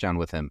scored a touchdown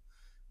with him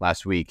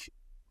last week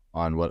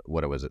on what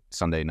was it,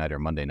 Sunday night or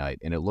Monday night,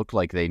 and it looked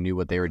like they knew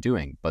what they were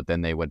doing, but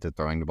then they went to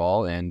throwing the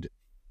ball, and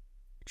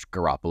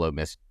Garoppolo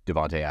missed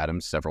Davante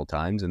Adams several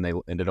times, and they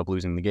ended up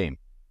losing the game.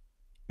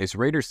 This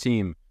Raiders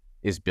team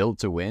is built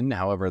to win,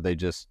 however,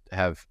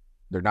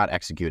 they're not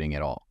executing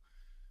at all.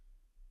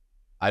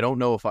 I don't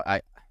know if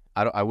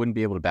I wouldn't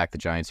be able to back the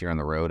Giants here on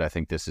the road. I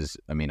think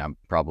I'm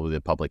probably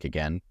the public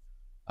again.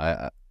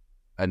 I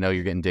know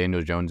you're getting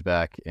Daniel Jones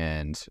back,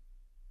 and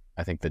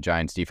I think the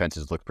Giants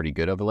defenses look pretty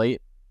good of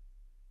late.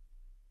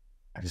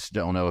 I just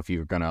don't know if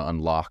you're going to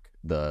unlock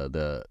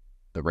the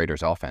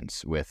Raiders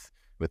offense with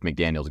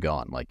McDaniels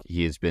gone. Like,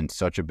 he has been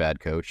such a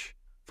bad coach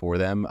for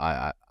them.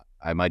 I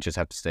might just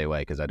have to stay away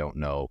because I don't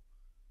know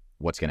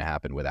what's going to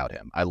happen without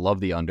him. I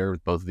love the under.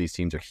 Both of these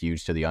teams are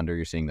huge to the under.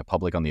 You're seeing the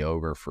public on the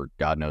over for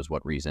God knows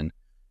what reason,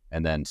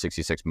 and then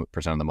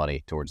 66% of the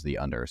money towards the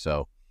under.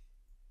 So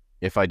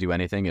if I do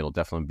anything, it'll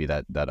definitely be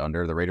that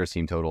under. The Raiders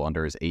team total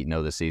under is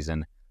 8-0 this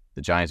season.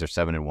 The Giants are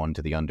 7-1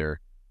 to the under.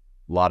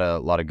 A lot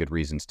of good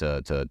reasons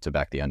to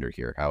back the under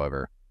here.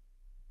 However,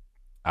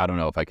 I don't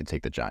know if I could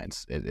take the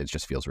Giants. It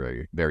just feels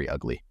very, very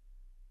ugly.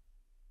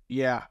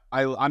 Yeah,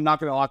 I'm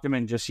not going to lock them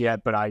in just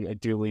yet, but I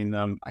do lean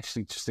them. I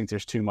just think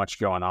there's too much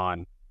going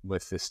on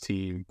with this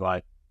team.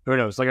 But who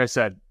knows? Like I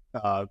said,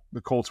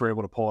 the Colts were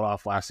able to pull it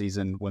off last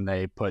season when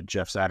they put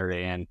Jeff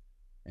Saturday in.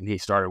 and he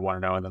started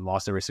 1-0 and then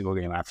lost every single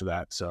game after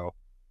that. So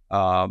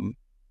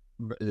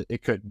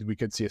we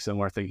could see a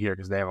similar thing here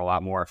because they have a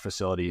lot more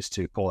facilities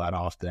to pull that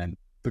off than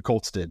the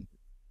Colts did.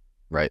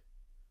 Right.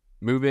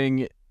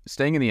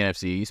 Staying in the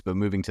NFC East, but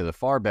moving to the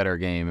far better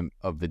game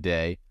of the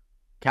day,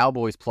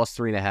 Cowboys plus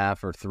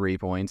 3.5 or 3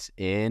 points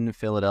in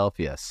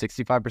Philadelphia.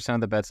 65%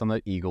 of the bets on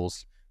the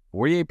Eagles,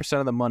 48%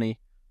 of the money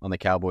on the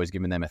Cowboys,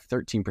 giving them a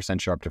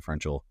 13% sharp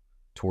differential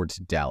towards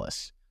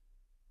Dallas.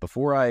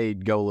 Before I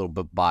go a little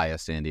bit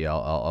biased, Andy,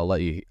 I'll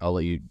let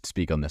you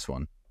speak on this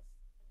one.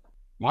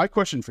 My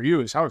question for you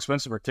is, how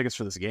expensive are tickets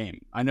for this game?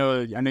 I know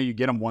you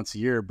get them once a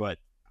year, but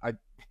I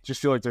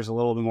just feel like there's a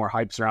little bit more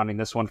hype surrounding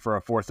this one for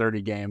a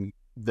 4:30 game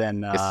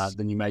than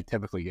you might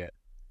typically get.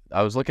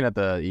 I was looking at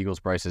the Eagles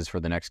prices for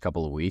the next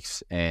couple of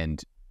weeks,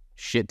 and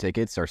shit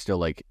tickets are still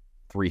like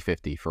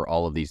 $350 for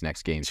all of these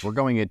next games. We're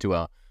going into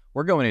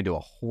a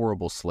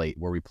horrible slate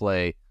where we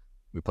play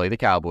the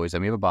Cowboys,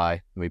 then we have a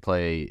bye, and we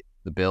play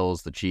the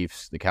Bills, the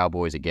Chiefs, the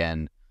Cowboys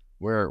again.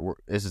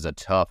 This is a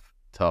tough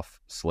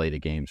slate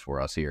of games for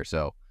us here.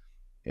 So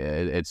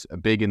it's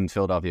big in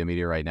Philadelphia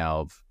media right now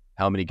of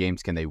how many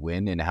games can they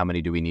win and how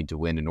many do we need to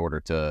win in order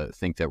to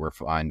think that we're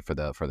fine for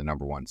the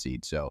number one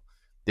seed. So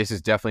this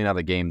is definitely not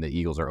a game the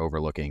Eagles are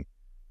overlooking.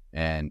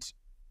 And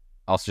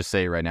I'll just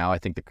say right now, I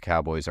think the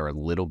Cowboys are a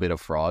little bit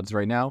of frauds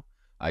right now.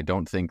 I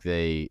don't think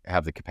they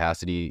have the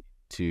capacity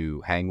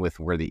to hang with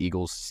where the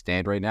Eagles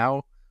stand right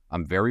now.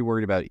 I'm very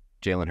worried about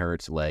Jalen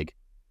Hurts' leg.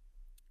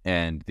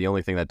 And the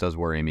only thing that does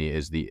worry me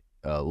is the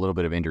little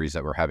bit of injuries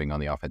that we're having on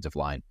the offensive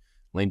line.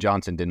 Lane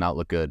Johnson did not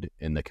look good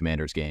in the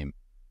Commanders game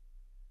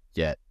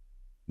yet.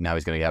 Now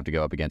he's going to have to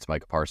go up against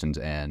Micah Parsons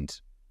and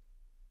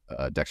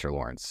Dexter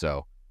Lawrence.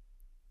 So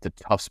it's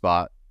a tough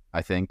spot,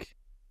 I think.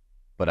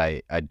 But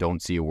I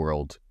don't see a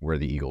world where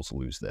the Eagles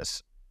lose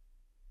this.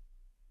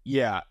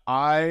 Yeah,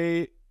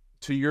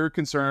 to your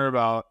concern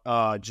about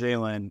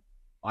Jalen,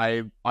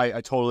 I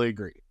totally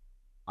agree.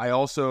 I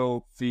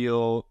also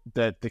feel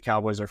that the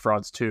Cowboys are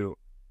frauds too.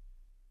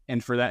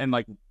 And for that,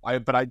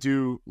 but I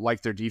do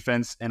like their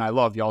defense, and I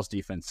love y'all's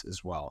defense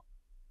as well.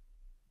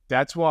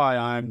 That's why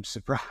I'm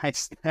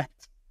surprised that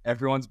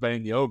everyone's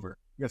betting the over.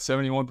 You got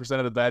 71%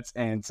 of the bets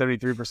and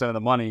 73% of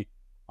the money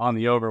on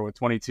the over with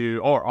 22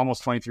 or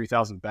almost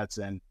 23,000 bets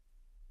in.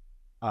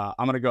 I'm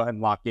going to go ahead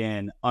and lock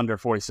in under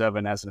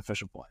 47 as an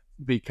official play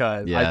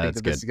because I think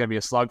that this is going to be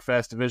a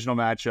slugfest divisional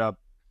matchup,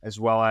 as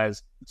well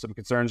as some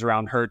concerns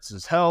around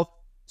Hurts' health,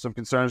 some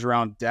concerns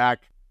around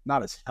Dak,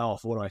 not his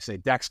health,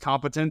 Dak's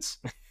competence,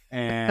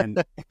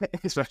 and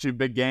especially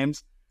big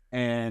games,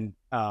 and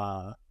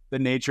the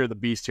nature of the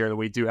beast here that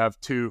we do have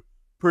two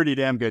pretty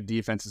damn good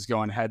defenses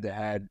going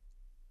head-to-head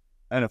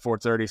in a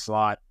 4:30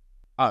 slot.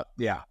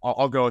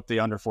 I'll go with the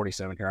under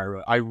 47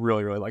 here. I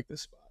really, really like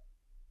this spot.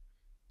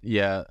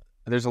 Yeah,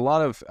 there's a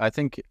lot of, I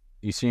think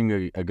you're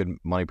seeing a good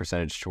money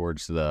percentage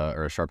towards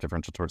or a sharp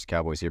differential towards the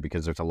Cowboys here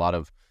because there's a lot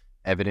of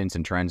evidence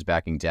and trends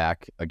backing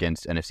Dak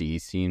against NFC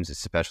East teams,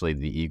 especially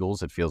the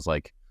Eagles. It feels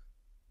like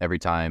every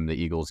time the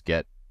Eagles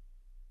get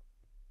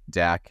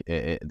Dak,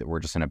 we're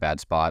just in a bad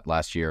spot.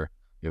 Last year,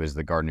 it was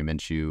the Gardner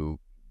Minshew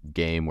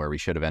game where we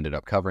should have ended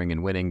up covering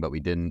and winning, but we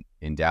didn't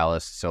in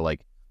Dallas. So,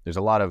 there's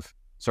a lot of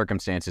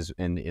circumstances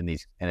in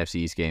these NFC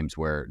East games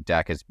where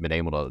Dak has been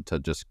able to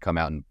just come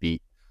out and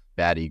beat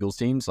bad Eagles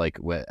teams, like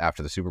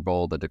after the Super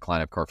Bowl, the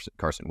decline of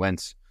Carson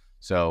Wentz.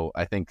 So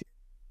I think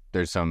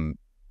there's some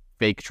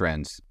fake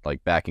trends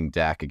like backing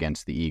Dak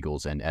against the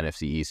Eagles and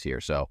NFC East here.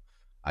 So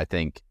I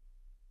think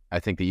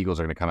the Eagles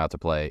are going to come out to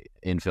play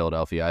in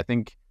Philadelphia. I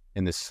think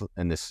in this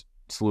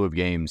slew of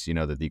games,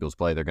 that the Eagles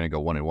play, they're going to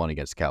go 1-1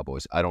 against the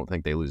Cowboys. I don't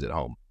think they lose at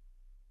home.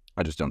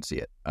 I just don't see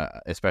it,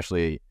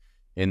 especially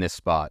in this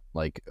spot,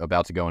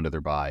 about to go into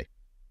their bye.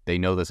 They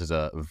know this is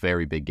a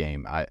very big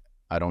game.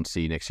 I don't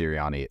see Nick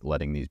Sirianni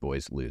letting these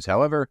boys lose.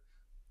 However,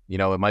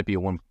 it might be a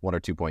one or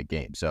 2 point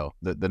game. So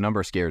the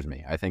number scares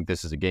me. I think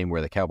this is a game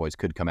where the Cowboys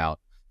could come out,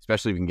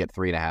 especially if we can get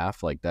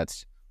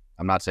 3.5.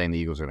 I'm not saying the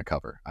Eagles are going to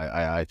cover.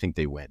 I think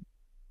they win,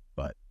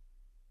 but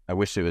I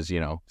wish it was,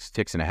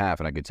 6.5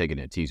 and I could take it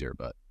in a teaser,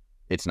 but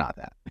it's not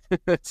that.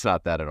 It's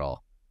not that at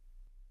all.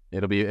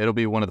 It'll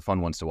be one of the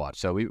fun ones to watch.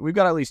 So we've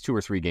got at least 2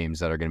 or 3 games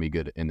that are going to be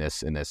good in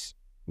this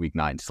Week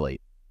 9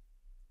 slate.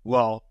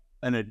 Well,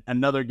 and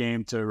another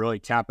game to really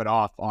cap it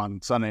off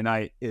on Sunday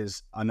night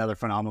is another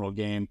phenomenal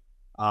game,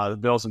 the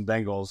Bills and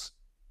Bengals.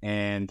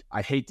 And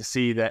I hate to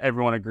see that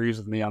everyone agrees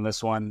with me on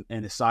this one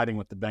and is siding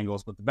with the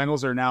Bengals, but the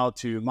Bengals are now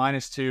to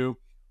 -2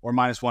 or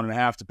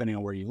 -1.5, depending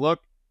on where you look.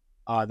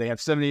 They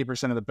have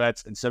 78% of the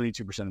bets and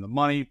 72% of the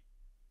money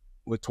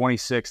with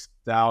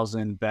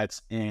 26,000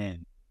 bets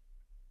in.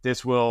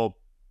 This will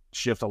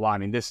shift a lot. I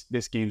mean,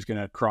 this game's going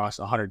to cross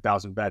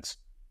 100,000 bets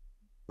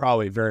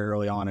probably very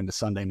early on into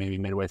Sunday, maybe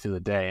midway through the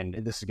day. And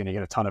this is going to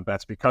get a ton of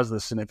bets because of the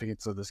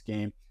significance of this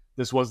game.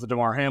 This was the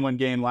Damar Hamlin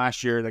game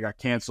last year that got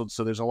canceled.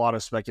 So there's a lot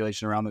of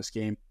speculation around this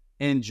game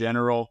in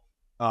general.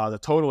 The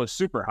total is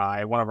super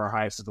high. One of our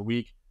highest of the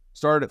week.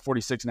 Started at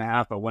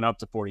 46.5, but went up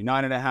to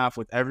 49.5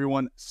 with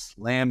everyone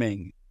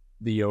slamming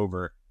the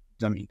over.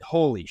 I mean,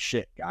 holy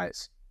shit,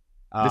 guys.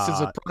 This is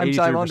a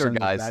primetime under,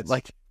 guys.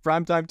 Like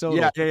primetime total.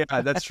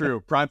 Yeah. That's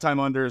true. Primetime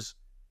unders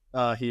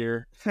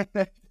here.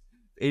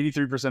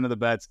 83% of the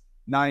bets,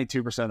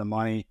 92% of the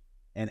money,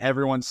 and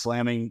everyone's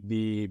slamming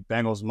the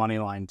Bengals money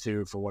line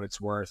too for what it's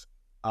worth.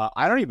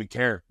 I don't even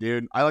care,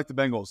 dude. I like the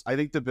Bengals. I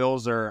think the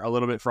Bills are a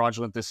little bit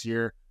fraudulent this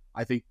year.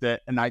 I think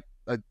that, and I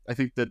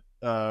think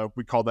that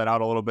we called that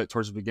out a little bit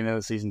towards the beginning of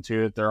the season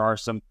too, that there are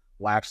some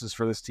lapses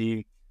for this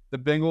team. The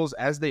Bengals,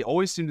 as they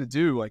always seem to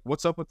do, like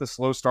what's up with the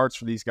slow starts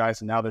for these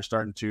guys, and now they're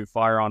starting to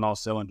fire on all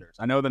cylinders.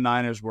 I know the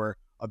Niners were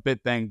a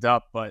bit banged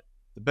up, but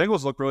the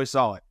Bengals look really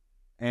solid.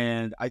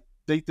 And I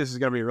think this is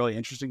going to be a really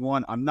interesting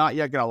one. I'm not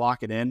yet going to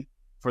lock it in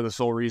for the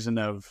sole reason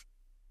of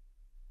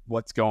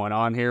what's going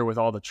on here with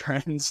all the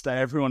trends that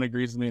everyone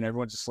agrees with me and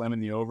everyone's just slamming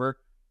the over.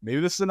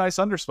 Maybe this is a nice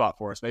under spot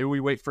for us. Maybe we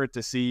wait for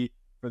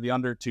the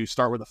under to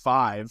start with a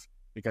 5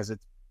 because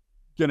it's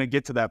going to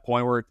get to that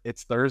point where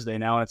it's Thursday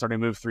now and it's already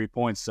moved 3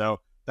 points. So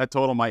that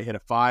total might hit a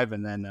 5,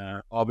 and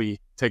then I'll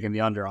be taking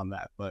the under on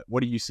that. But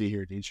what do you see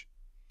here, Deej?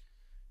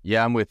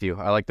 Yeah, I'm with you.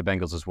 I like the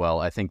Bengals as well.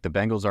 I think the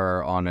Bengals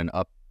are on an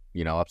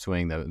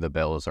upswing. The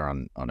Bills are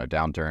on a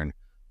downturn.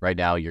 Right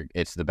now,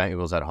 it's the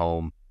Bengals at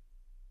home.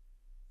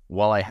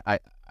 While I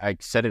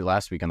said it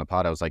last week on the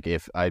pod, I was like,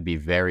 if I'd be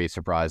very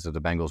surprised if the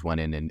Bengals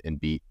went in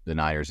and beat the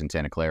Niners in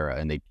Santa Clara,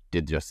 and they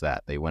did just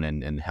that. They went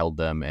in and held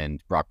them,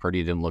 and Brock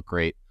Purdy didn't look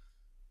great.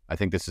 I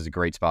think this is a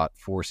great spot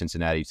for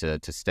Cincinnati to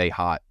stay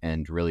hot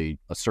and really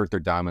assert their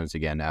dominance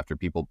again after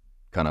people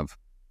kind of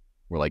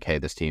were like, hey,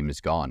 this team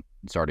is gone,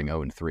 starting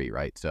 0-3,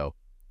 right? So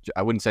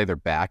I wouldn't say they're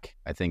back.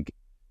 I think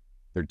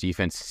their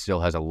defense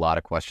still has a lot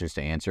of questions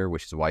to answer,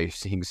 which is why you're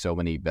seeing so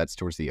many bets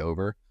towards the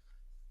over.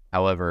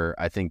 However,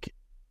 I think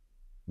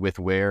with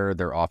where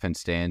their offense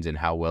stands and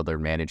how well they're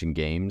managing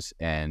games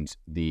and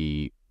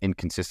the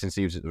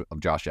inconsistencies of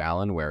Josh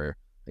Allen, where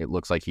it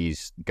looks like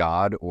he's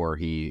God or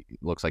he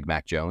looks like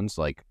Mac Jones,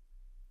 like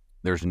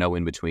there's no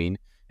in between,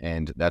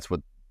 and that's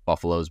what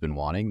Buffalo's been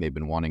wanting. They've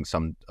been wanting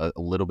a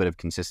little bit of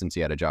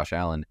consistency out of Josh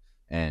Allen,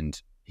 and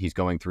he's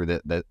going through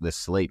the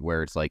slate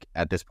where it's like,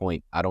 at this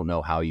point, I don't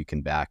know how you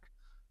can back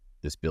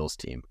this Bills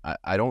team.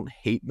 I don't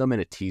hate them in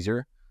a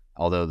teaser,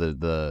 although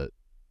the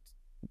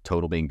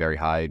total being very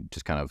high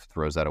just kind of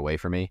throws that away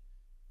for me.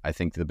 I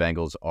think the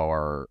Bengals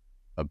are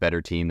a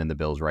better team than the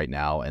Bills right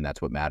now, and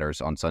that's what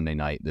matters on Sunday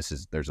night.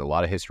 There's a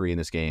lot of history in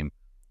this game.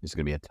 This is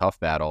going to be a tough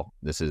battle.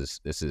 This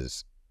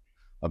is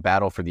a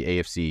battle for the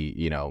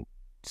AFC,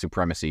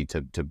 supremacy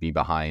to be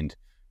behind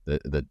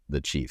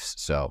the Chiefs.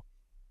 So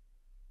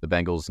the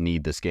Bengals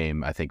need this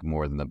game, I think,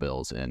 more than the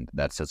Bills, and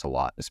that says a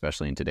lot,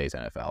 especially in today's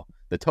NFL.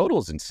 The total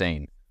is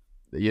insane.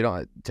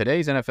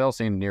 Today's NFL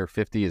seeing near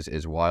 50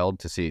 is wild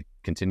to see it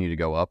continue to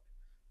go up.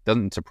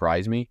 Doesn't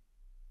surprise me.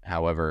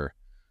 However,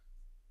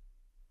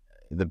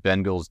 the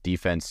Bengals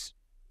defense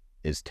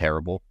is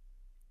terrible.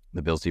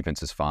 The Bills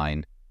defense is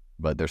fine,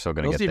 but they're still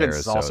going to get there.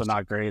 Bills defense is also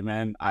not great,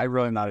 man. I'm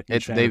really not a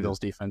huge fan of Bills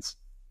defense.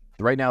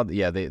 Right now,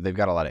 yeah, they've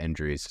got a lot of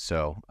injuries,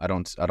 so I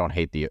don't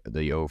hate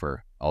the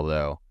over.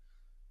 Although,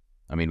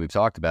 I mean, we've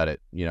talked about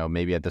it.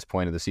 Maybe at this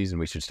point of the season,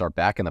 we should start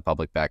backing the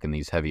public back in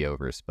these heavy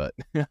overs. But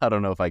I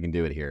don't know if I can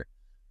do it here,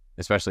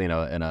 especially in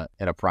a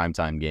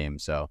primetime game.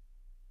 So,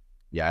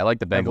 yeah, I like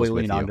the Bengals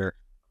with you. Under.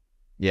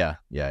 Yeah.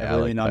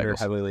 Heavily lean under,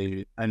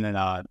 heavily, and then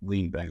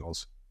lean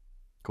Bengals.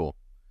 Cool.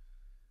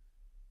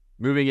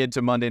 Moving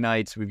into Monday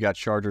nights, we've got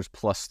Chargers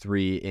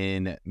 +3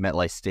 in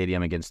MetLife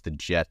Stadium against the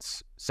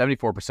Jets.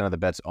 74% of the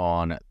bets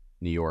on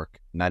New York,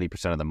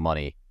 90% of the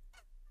money.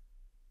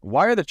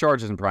 Why are the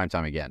Chargers in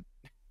primetime again?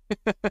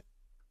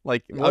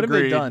 Like, what have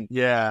they done?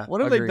 Yeah. What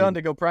have they done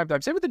to go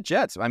primetime? Same with the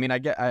Jets. I mean, I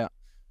get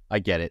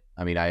it.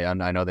 I mean,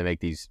 I know they make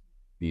these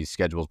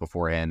schedules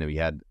beforehand. It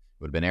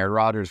would have been Aaron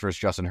Rodgers versus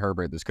Justin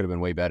Herbert. This could have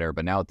been way better.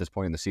 But now at this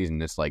point in the season,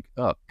 it's like,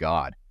 oh,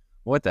 God,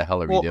 what the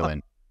hell are we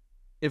doing?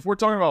 If we're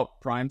talking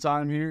about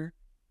primetime here,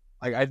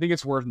 I think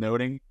it's worth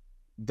noting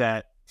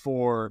that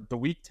for the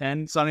Week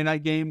 10 Sunday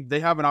night game, they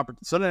have an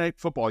opportunity. Sunday Night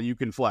Football, you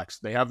can flex.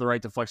 They have the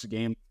right to flex a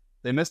game.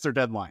 They missed their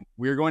deadline.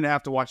 We are going to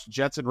have to watch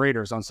Jets and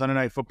Raiders on Sunday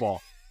Night Football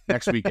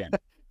next weekend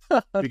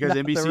because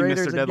NBC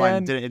missed their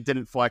deadline and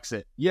didn't flex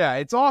it. Yeah,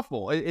 it's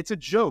awful. It's a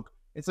joke.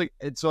 It's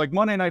like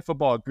Monday Night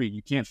Football. Agreed,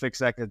 you can't fix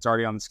that because it's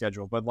already on the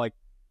schedule. But like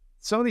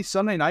some of these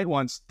Sunday night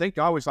ones, thank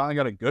God we finally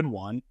got a good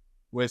one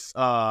with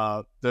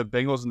the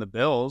Bengals and the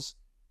Bills.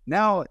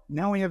 Now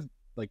we have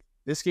like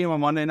this game on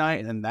Monday night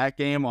and then that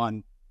game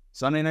on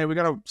Sunday night. We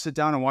got to sit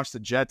down and watch the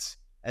Jets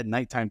at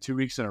nighttime 2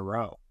 weeks in a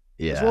row.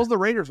 Yeah. As well as the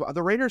Raiders.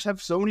 The Raiders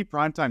have so many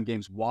primetime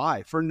games.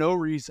 Why? For no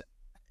reason.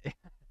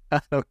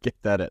 I don't get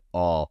that at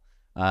all.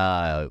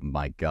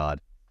 My God.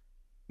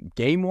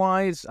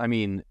 Game-wise, I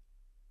mean,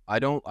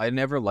 I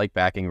never like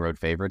backing road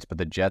favorites, but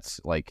the Jets,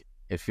 like,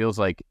 it feels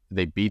like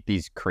they beat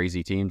these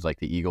crazy teams like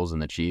the Eagles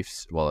and the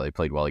Chiefs. Well, they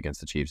played well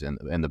against the Chiefs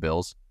and the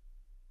Bills.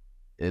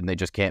 And they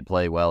just can't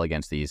play well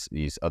against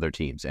these other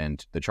teams.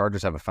 And the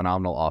Chargers have a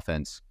phenomenal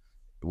offense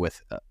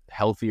with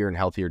healthier and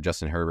healthier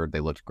Justin Herbert. They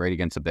looked great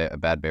against a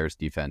bad Bears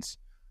defense.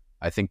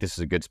 I think this is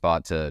a good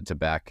spot to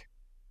back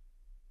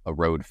a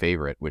road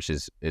favorite, which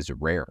is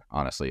rare,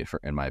 honestly,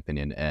 in my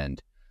opinion.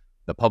 And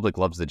the public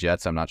loves the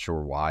Jets. I'm not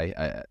sure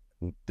why.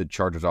 The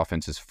Chargers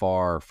offense is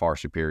far, far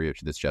superior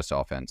to this Jets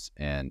offense.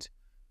 And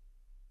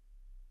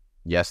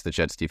yes, the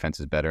Jets defense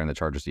is better and the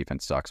Chargers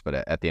defense sucks. But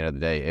at the end of the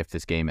day, if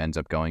this game ends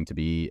up going to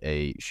be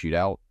a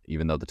shootout,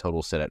 even though the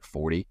total's set at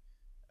 40,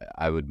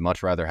 I would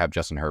much rather have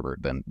Justin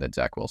Herbert than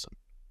Zach Wilson.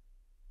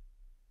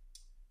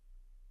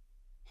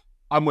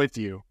 I'm with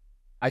you.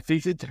 I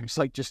think that there's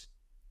like, just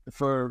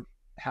for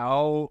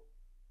how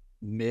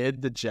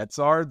mid the Jets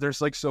are,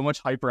 there's like so much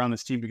hype around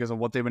this team because of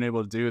what they've been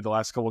able to do the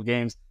last couple of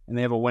games, and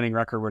they have a winning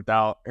record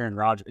without Aaron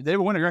Rodgers. They have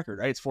a winning record,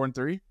 right? It's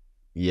 4-3.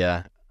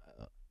 Yeah,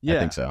 I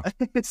think so.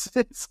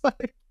 It's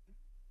like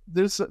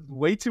there's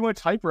way too much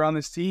hype around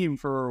this team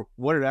for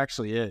what it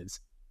actually is,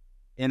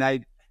 and I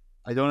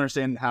don't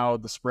understand how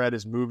the spread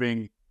is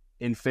moving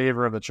in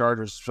favor of the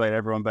Chargers, despite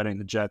everyone betting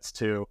the Jets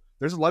too.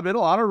 There's been a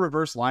lot of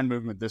reverse line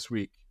movement this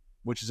week,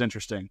 which is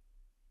interesting.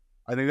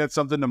 I think that's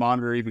something to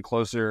monitor even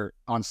closer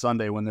on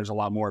Sunday when there's a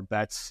lot more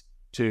bets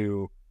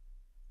to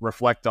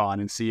reflect on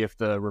and see if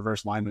the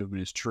reverse line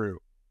movement is true.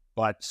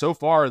 But so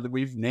far,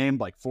 we've named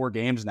like 4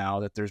 games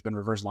now that there's been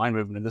reverse line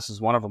movement, and this is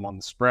one of them on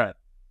the spread.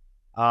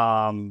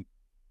 I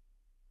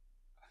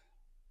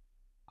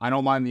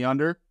don't mind the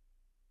under.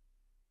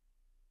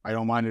 I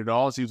don't mind it at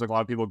all. It seems like a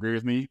lot of people agree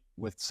with me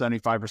with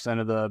 75%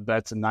 of the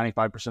bets and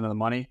 95% of the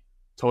money.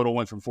 Total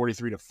went from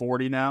 43 to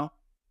 40 now.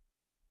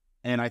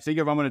 And I think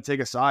if I'm going to take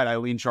a side, I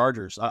lean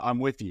Chargers. I'm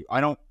with you.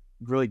 I don't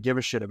really give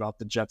a shit about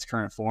the Jets'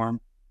 current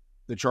form.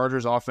 The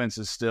Chargers' offense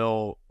is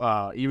still,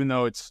 even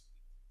though it's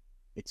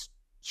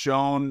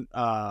shown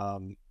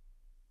that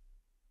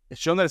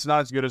it's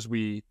not as good as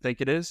we think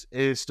it is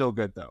still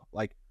good though.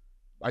 Like,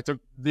 I took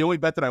the only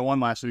bet that I won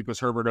last week was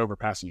Herbert over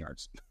passing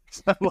yards.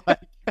 So like,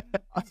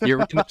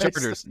 you're in the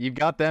Chargers. You've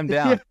got them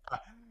down.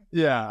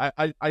 Yeah.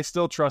 I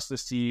still trust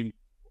this team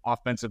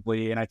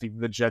offensively, and I think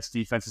the Jets'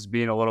 defense is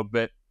being a little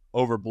bit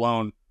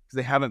overblown because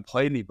they haven't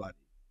played anybody,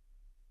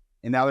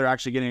 and now they're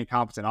actually getting a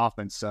competent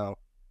offense. So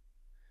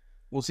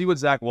we'll see what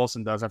Zach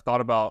Wilson does. I've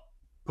thought about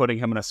putting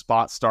him in a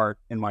spot start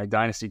in my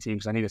dynasty team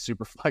because I need a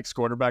super flex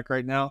quarterback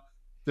right now,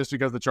 just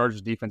because the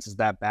Chargers defense is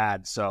that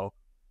bad. So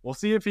we'll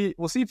see if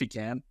he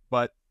can.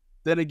 But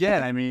then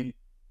again, I mean,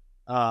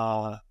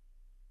 I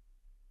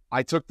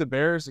took the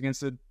Bears against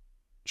the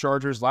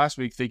Chargers last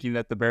week, thinking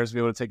that the Bears would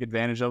be able to take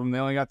advantage of them. They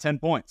only got 10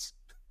 points.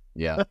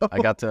 Yeah, I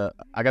got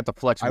to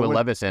flex Will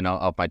Levis in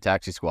off my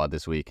taxi squad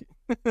this week.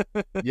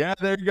 Yeah,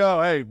 there you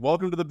go. Hey,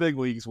 welcome to the big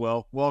leagues,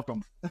 Will.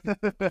 Welcome.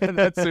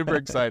 That's super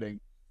exciting.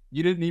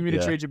 You didn't need me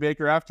to trade you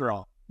Baker after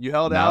all. You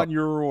held out and you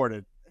were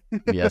rewarded.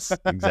 Yes,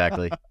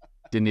 exactly.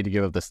 Didn't need to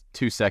give up the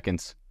 2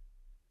 seconds.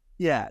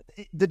 Yeah,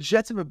 the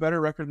Jets have a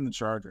better record than the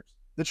Chargers.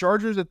 The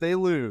Chargers, if they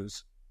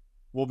lose,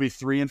 will be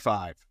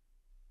 3-5.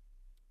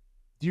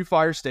 Do you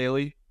fire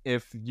Staley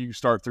if you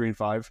start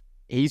 3-5?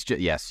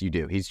 Yes, you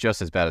do. He's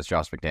just as bad as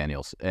Josh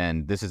McDaniels,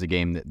 and this is a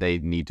game that they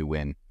need to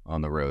win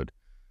on the road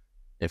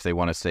if they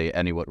want to stay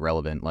anywhat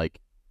relevant.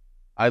 Like,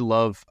 I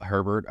love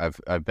Herbert.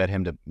 I've bet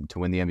him to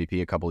win the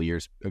MVP a couple of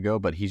years ago,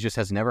 but he just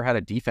has never had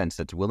a defense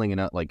that's willing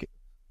enough, like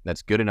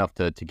that's good enough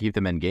to keep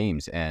them in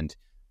games. And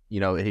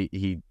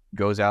he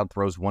goes out,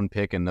 throws 1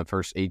 pick in the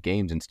first 8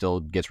 games, and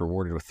still gets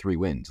rewarded with 3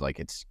 wins. Like,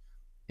 it's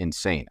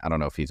insane. I don't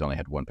know if he's only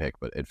had 1 pick,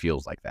 but it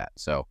feels like that.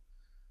 So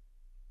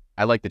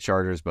I like the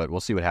Chargers, but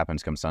we'll see what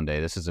happens come Sunday.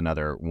 This is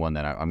another one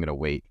that I'm going to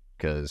wait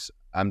because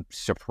I'm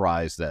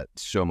surprised that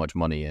so much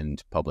money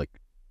and public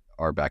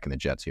are back in the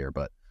Jets here,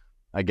 but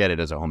I get it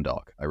as a home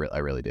dog. I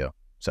really do.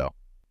 So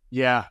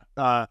yeah,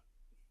 I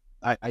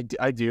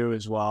do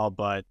as well,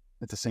 but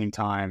at the same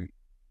time,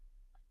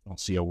 I don't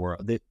see a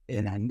world.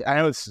 And I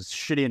know this is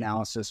shitty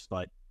analysis,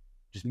 but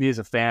just me as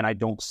a fan, I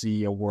don't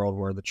see a world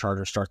where the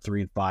Chargers start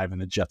 3-5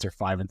 and the Jets are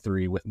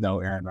 5-3 with no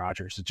Aaron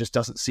Rodgers. It just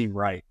doesn't seem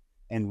right.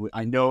 And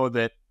I know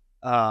that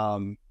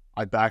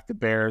I backed the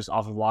Bears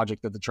off of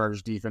logic that the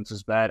Chargers defense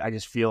is bad. I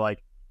just feel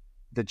like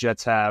the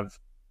Jets have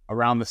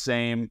around the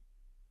same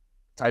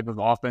type of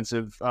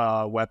offensive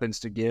weapons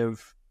to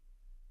give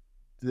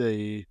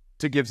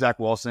Zach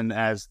Wilson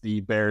as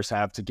the Bears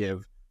have to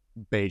give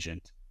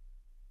Bagent,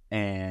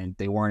 and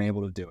they weren't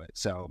able to do it.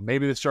 So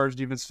maybe the Chargers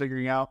defense is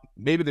figuring out.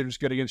 Maybe they're just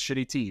good against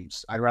shitty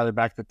teams. I'd rather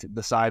back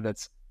the side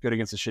that's good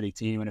against a shitty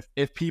team. And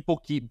if people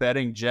keep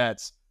betting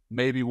Jets,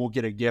 maybe we'll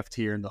get a gift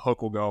here and the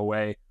hook will go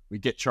away. We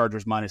get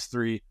Chargers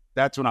 -3.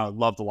 That's when I would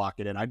love to lock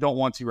it in. I don't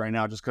want to right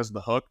now just because of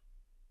the hook.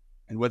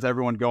 And with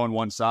everyone going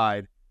one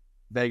side,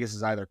 Vegas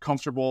is either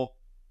comfortable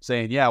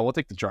saying, yeah, we'll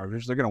take the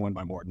Chargers. They're going to win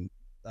by more than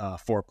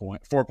 4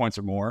 points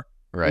or more.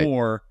 Right.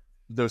 Or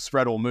the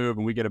spread will move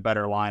and we get a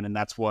better line. And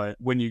that's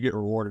when you get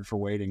rewarded for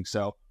waiting.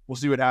 So we'll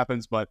see what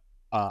happens. But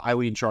I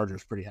lean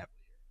Chargers pretty heavily.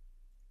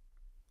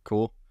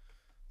 Cool.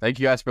 Thank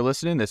you guys for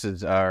listening. This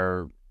is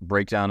our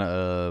breakdown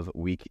of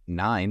week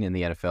 9 in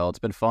the NFL. It's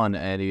been fun.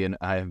 Eddie and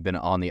I have been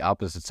on the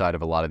opposite side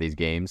of a lot of these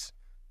games,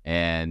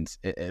 and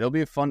it'll be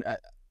a fun.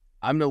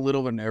 I'm a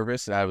little bit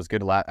nervous. I was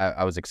good.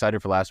 I was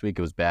excited for last week.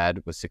 It was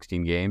bad with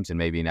 16 games, and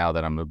maybe now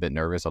that I'm a bit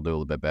nervous, I'll do a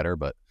little bit better.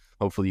 But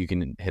hopefully you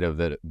can hit a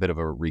bit of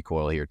a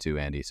recoil here too,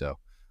 Andy. So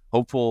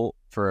hopeful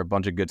for a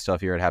bunch of good stuff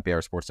here at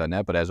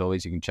happyhoursports.net. But as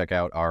always, you can check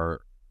out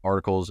our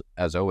articles,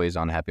 as always,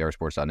 on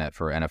happyhoursports.net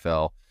for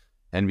NFL.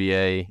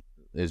 NBA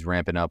is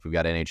ramping up. We've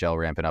got NHL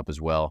ramping up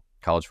as well.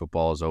 College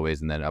football, as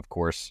always. And then, of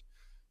course,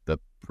 the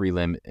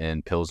Prelim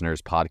and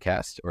Pilsners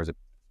podcast. Or is it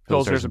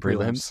Pilsners and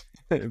Prelims?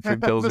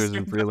 Pilsners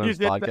and Prelims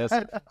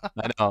podcast.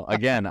 I know.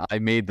 Again, I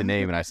made the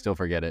name and I still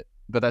forget it.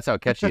 But that's how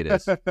catchy it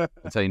is.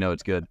 That's how you know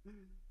it's good.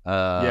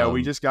 Yeah,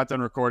 we just got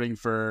done recording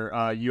for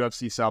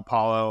UFC Sao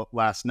Paulo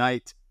last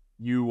night.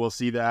 You will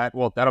see that.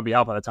 Well, that'll be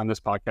out by the time this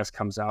podcast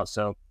comes out.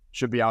 So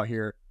should be out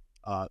here.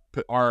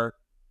 Our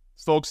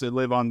folks that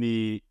live on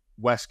the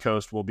West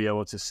Coast will be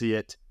able to see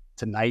it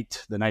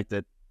tonight, but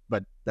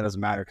that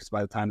doesn't matter because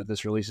by the time that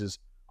this releases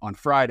on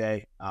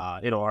Friday,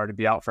 it'll already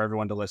be out for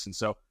everyone to listen.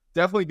 So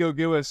definitely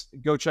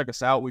go check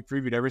us out. We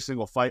previewed every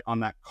single fight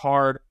on that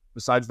card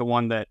besides the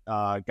one that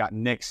got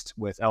nixed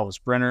with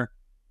Elvis Brenner,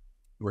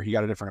 where he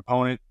got a different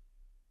opponent,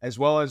 as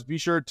well as be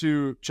sure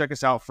to check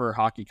us out for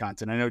hockey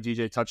content. I know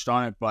DJ touched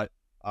on it, but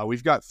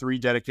we've got 3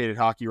 dedicated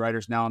hockey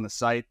writers now on the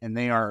site, and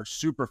they are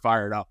super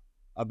fired up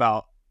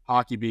about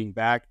hockey being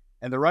back.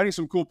 And they're writing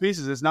some cool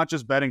pieces. It's not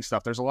just betting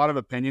stuff. There's a lot of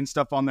opinion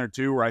stuff on there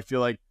too, where I feel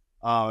like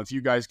if you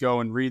guys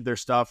go and read their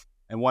stuff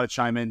and want to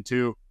chime in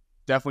too,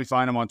 definitely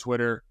find them on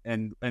Twitter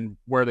and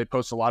where they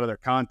post a lot of their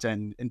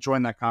content and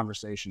join that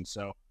conversation.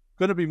 So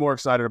couldn't be more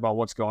excited about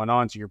what's going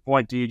on, to your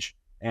point, Deej,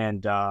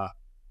 and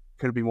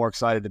couldn't be more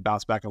excited to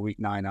bounce back in week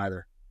 9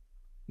 either.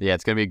 Yeah,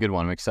 it's going to be a good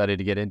one. I'm excited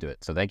to get into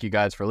it. So thank you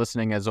guys for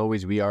listening. As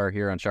always, we are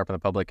here on Sharpen the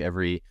Public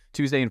every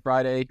Tuesday and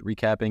Friday,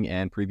 recapping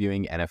and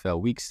previewing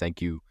NFL weeks.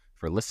 Thank you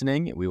for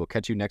listening. We will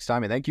catch you next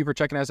time. And thank you for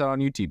checking us out on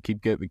YouTube.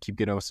 Keep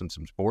getting us some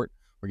support.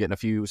 We're getting a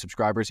few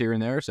subscribers here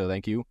and there. So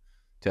thank you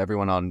to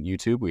everyone on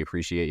YouTube. We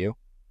appreciate you.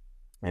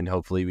 And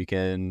hopefully we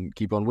can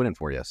keep on winning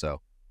for you.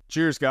 So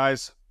cheers,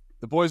 guys.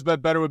 The boys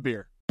bet better with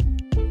beer.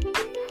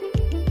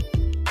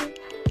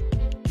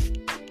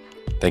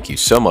 Thank you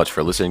so much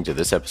for listening to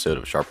this episode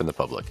of Sharpen the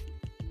Public.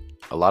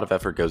 A lot of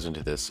effort goes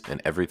into this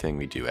and everything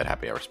we do at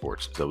Happy Hour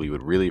Sports, so we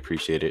would really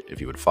appreciate it if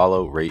you would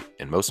follow, rate,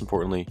 and most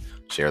importantly,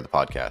 share the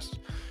podcast.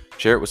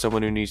 Share it with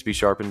someone who needs to be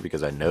sharpened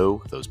because I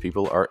know those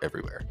people are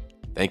everywhere.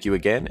 Thank you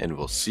again, and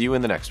we'll see you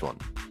in the next one.